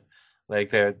Bond, like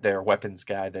their weapons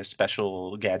guy, their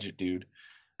special gadget dude.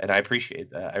 And I appreciate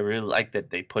that. I really like that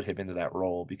they put him into that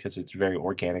role because it's very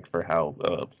organic for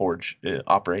how Forge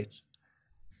operates.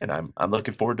 And I'm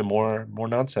looking forward to more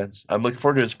nonsense. I'm looking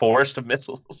forward to his forest of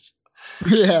missiles.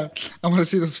 Yeah, I want to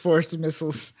see those Forest of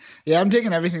Missiles. Yeah, I'm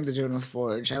taking everything they're doing with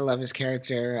Forge. I love his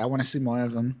character. I want to see more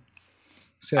of him.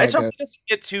 See how I that just hope goes. he doesn't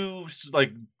get too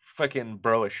like fucking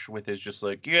broish with his just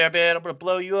like, yeah, man, I'm gonna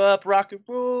blow you up, rock and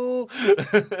roll.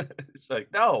 It's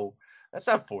like, no, that's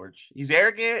not Forge. He's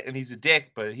arrogant and he's a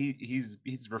dick, but he's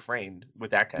refrained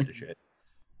with that kind of shit.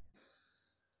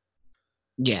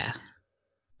 Yeah,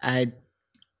 I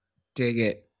dig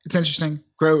it. It's interesting.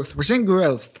 Growth. We're seeing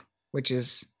growth, which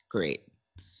is great.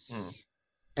 Hmm.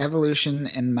 Evolution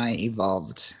in my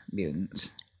evolved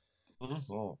mutants.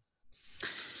 Mhm.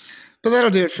 But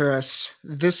that'll do it for us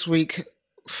this week,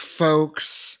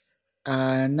 folks.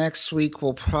 Next week,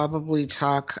 we'll probably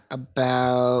talk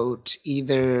about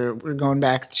either we're going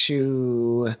back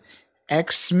to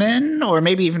X-Men or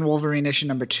maybe even Wolverine issue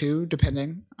number 2,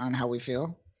 depending on how we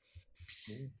feel.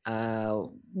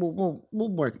 We'll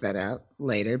work that out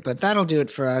later, but that'll do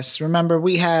it for us. Remember,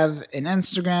 we have an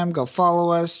Instagram. Go follow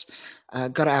us.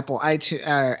 Go to Apple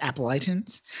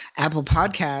iTunes, Apple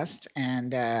Podcast,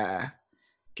 and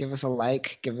give us a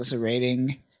like, give us a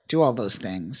rating, do all those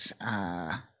things.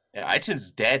 Yeah, iTunes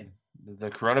is dead. The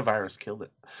coronavirus killed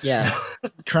it. Yeah,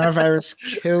 coronavirus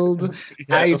killed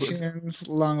Yeah, it was. iTunes.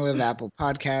 Long live Apple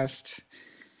Podcast.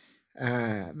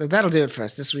 But that'll do it for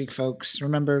us this week, folks.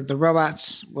 Remember, the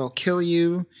robots will kill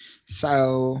you,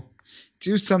 so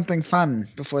do something fun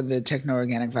before the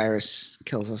techno-organic virus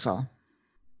kills us all.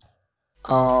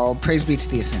 All praise be to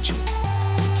the Ascension.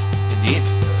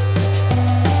 Indeed.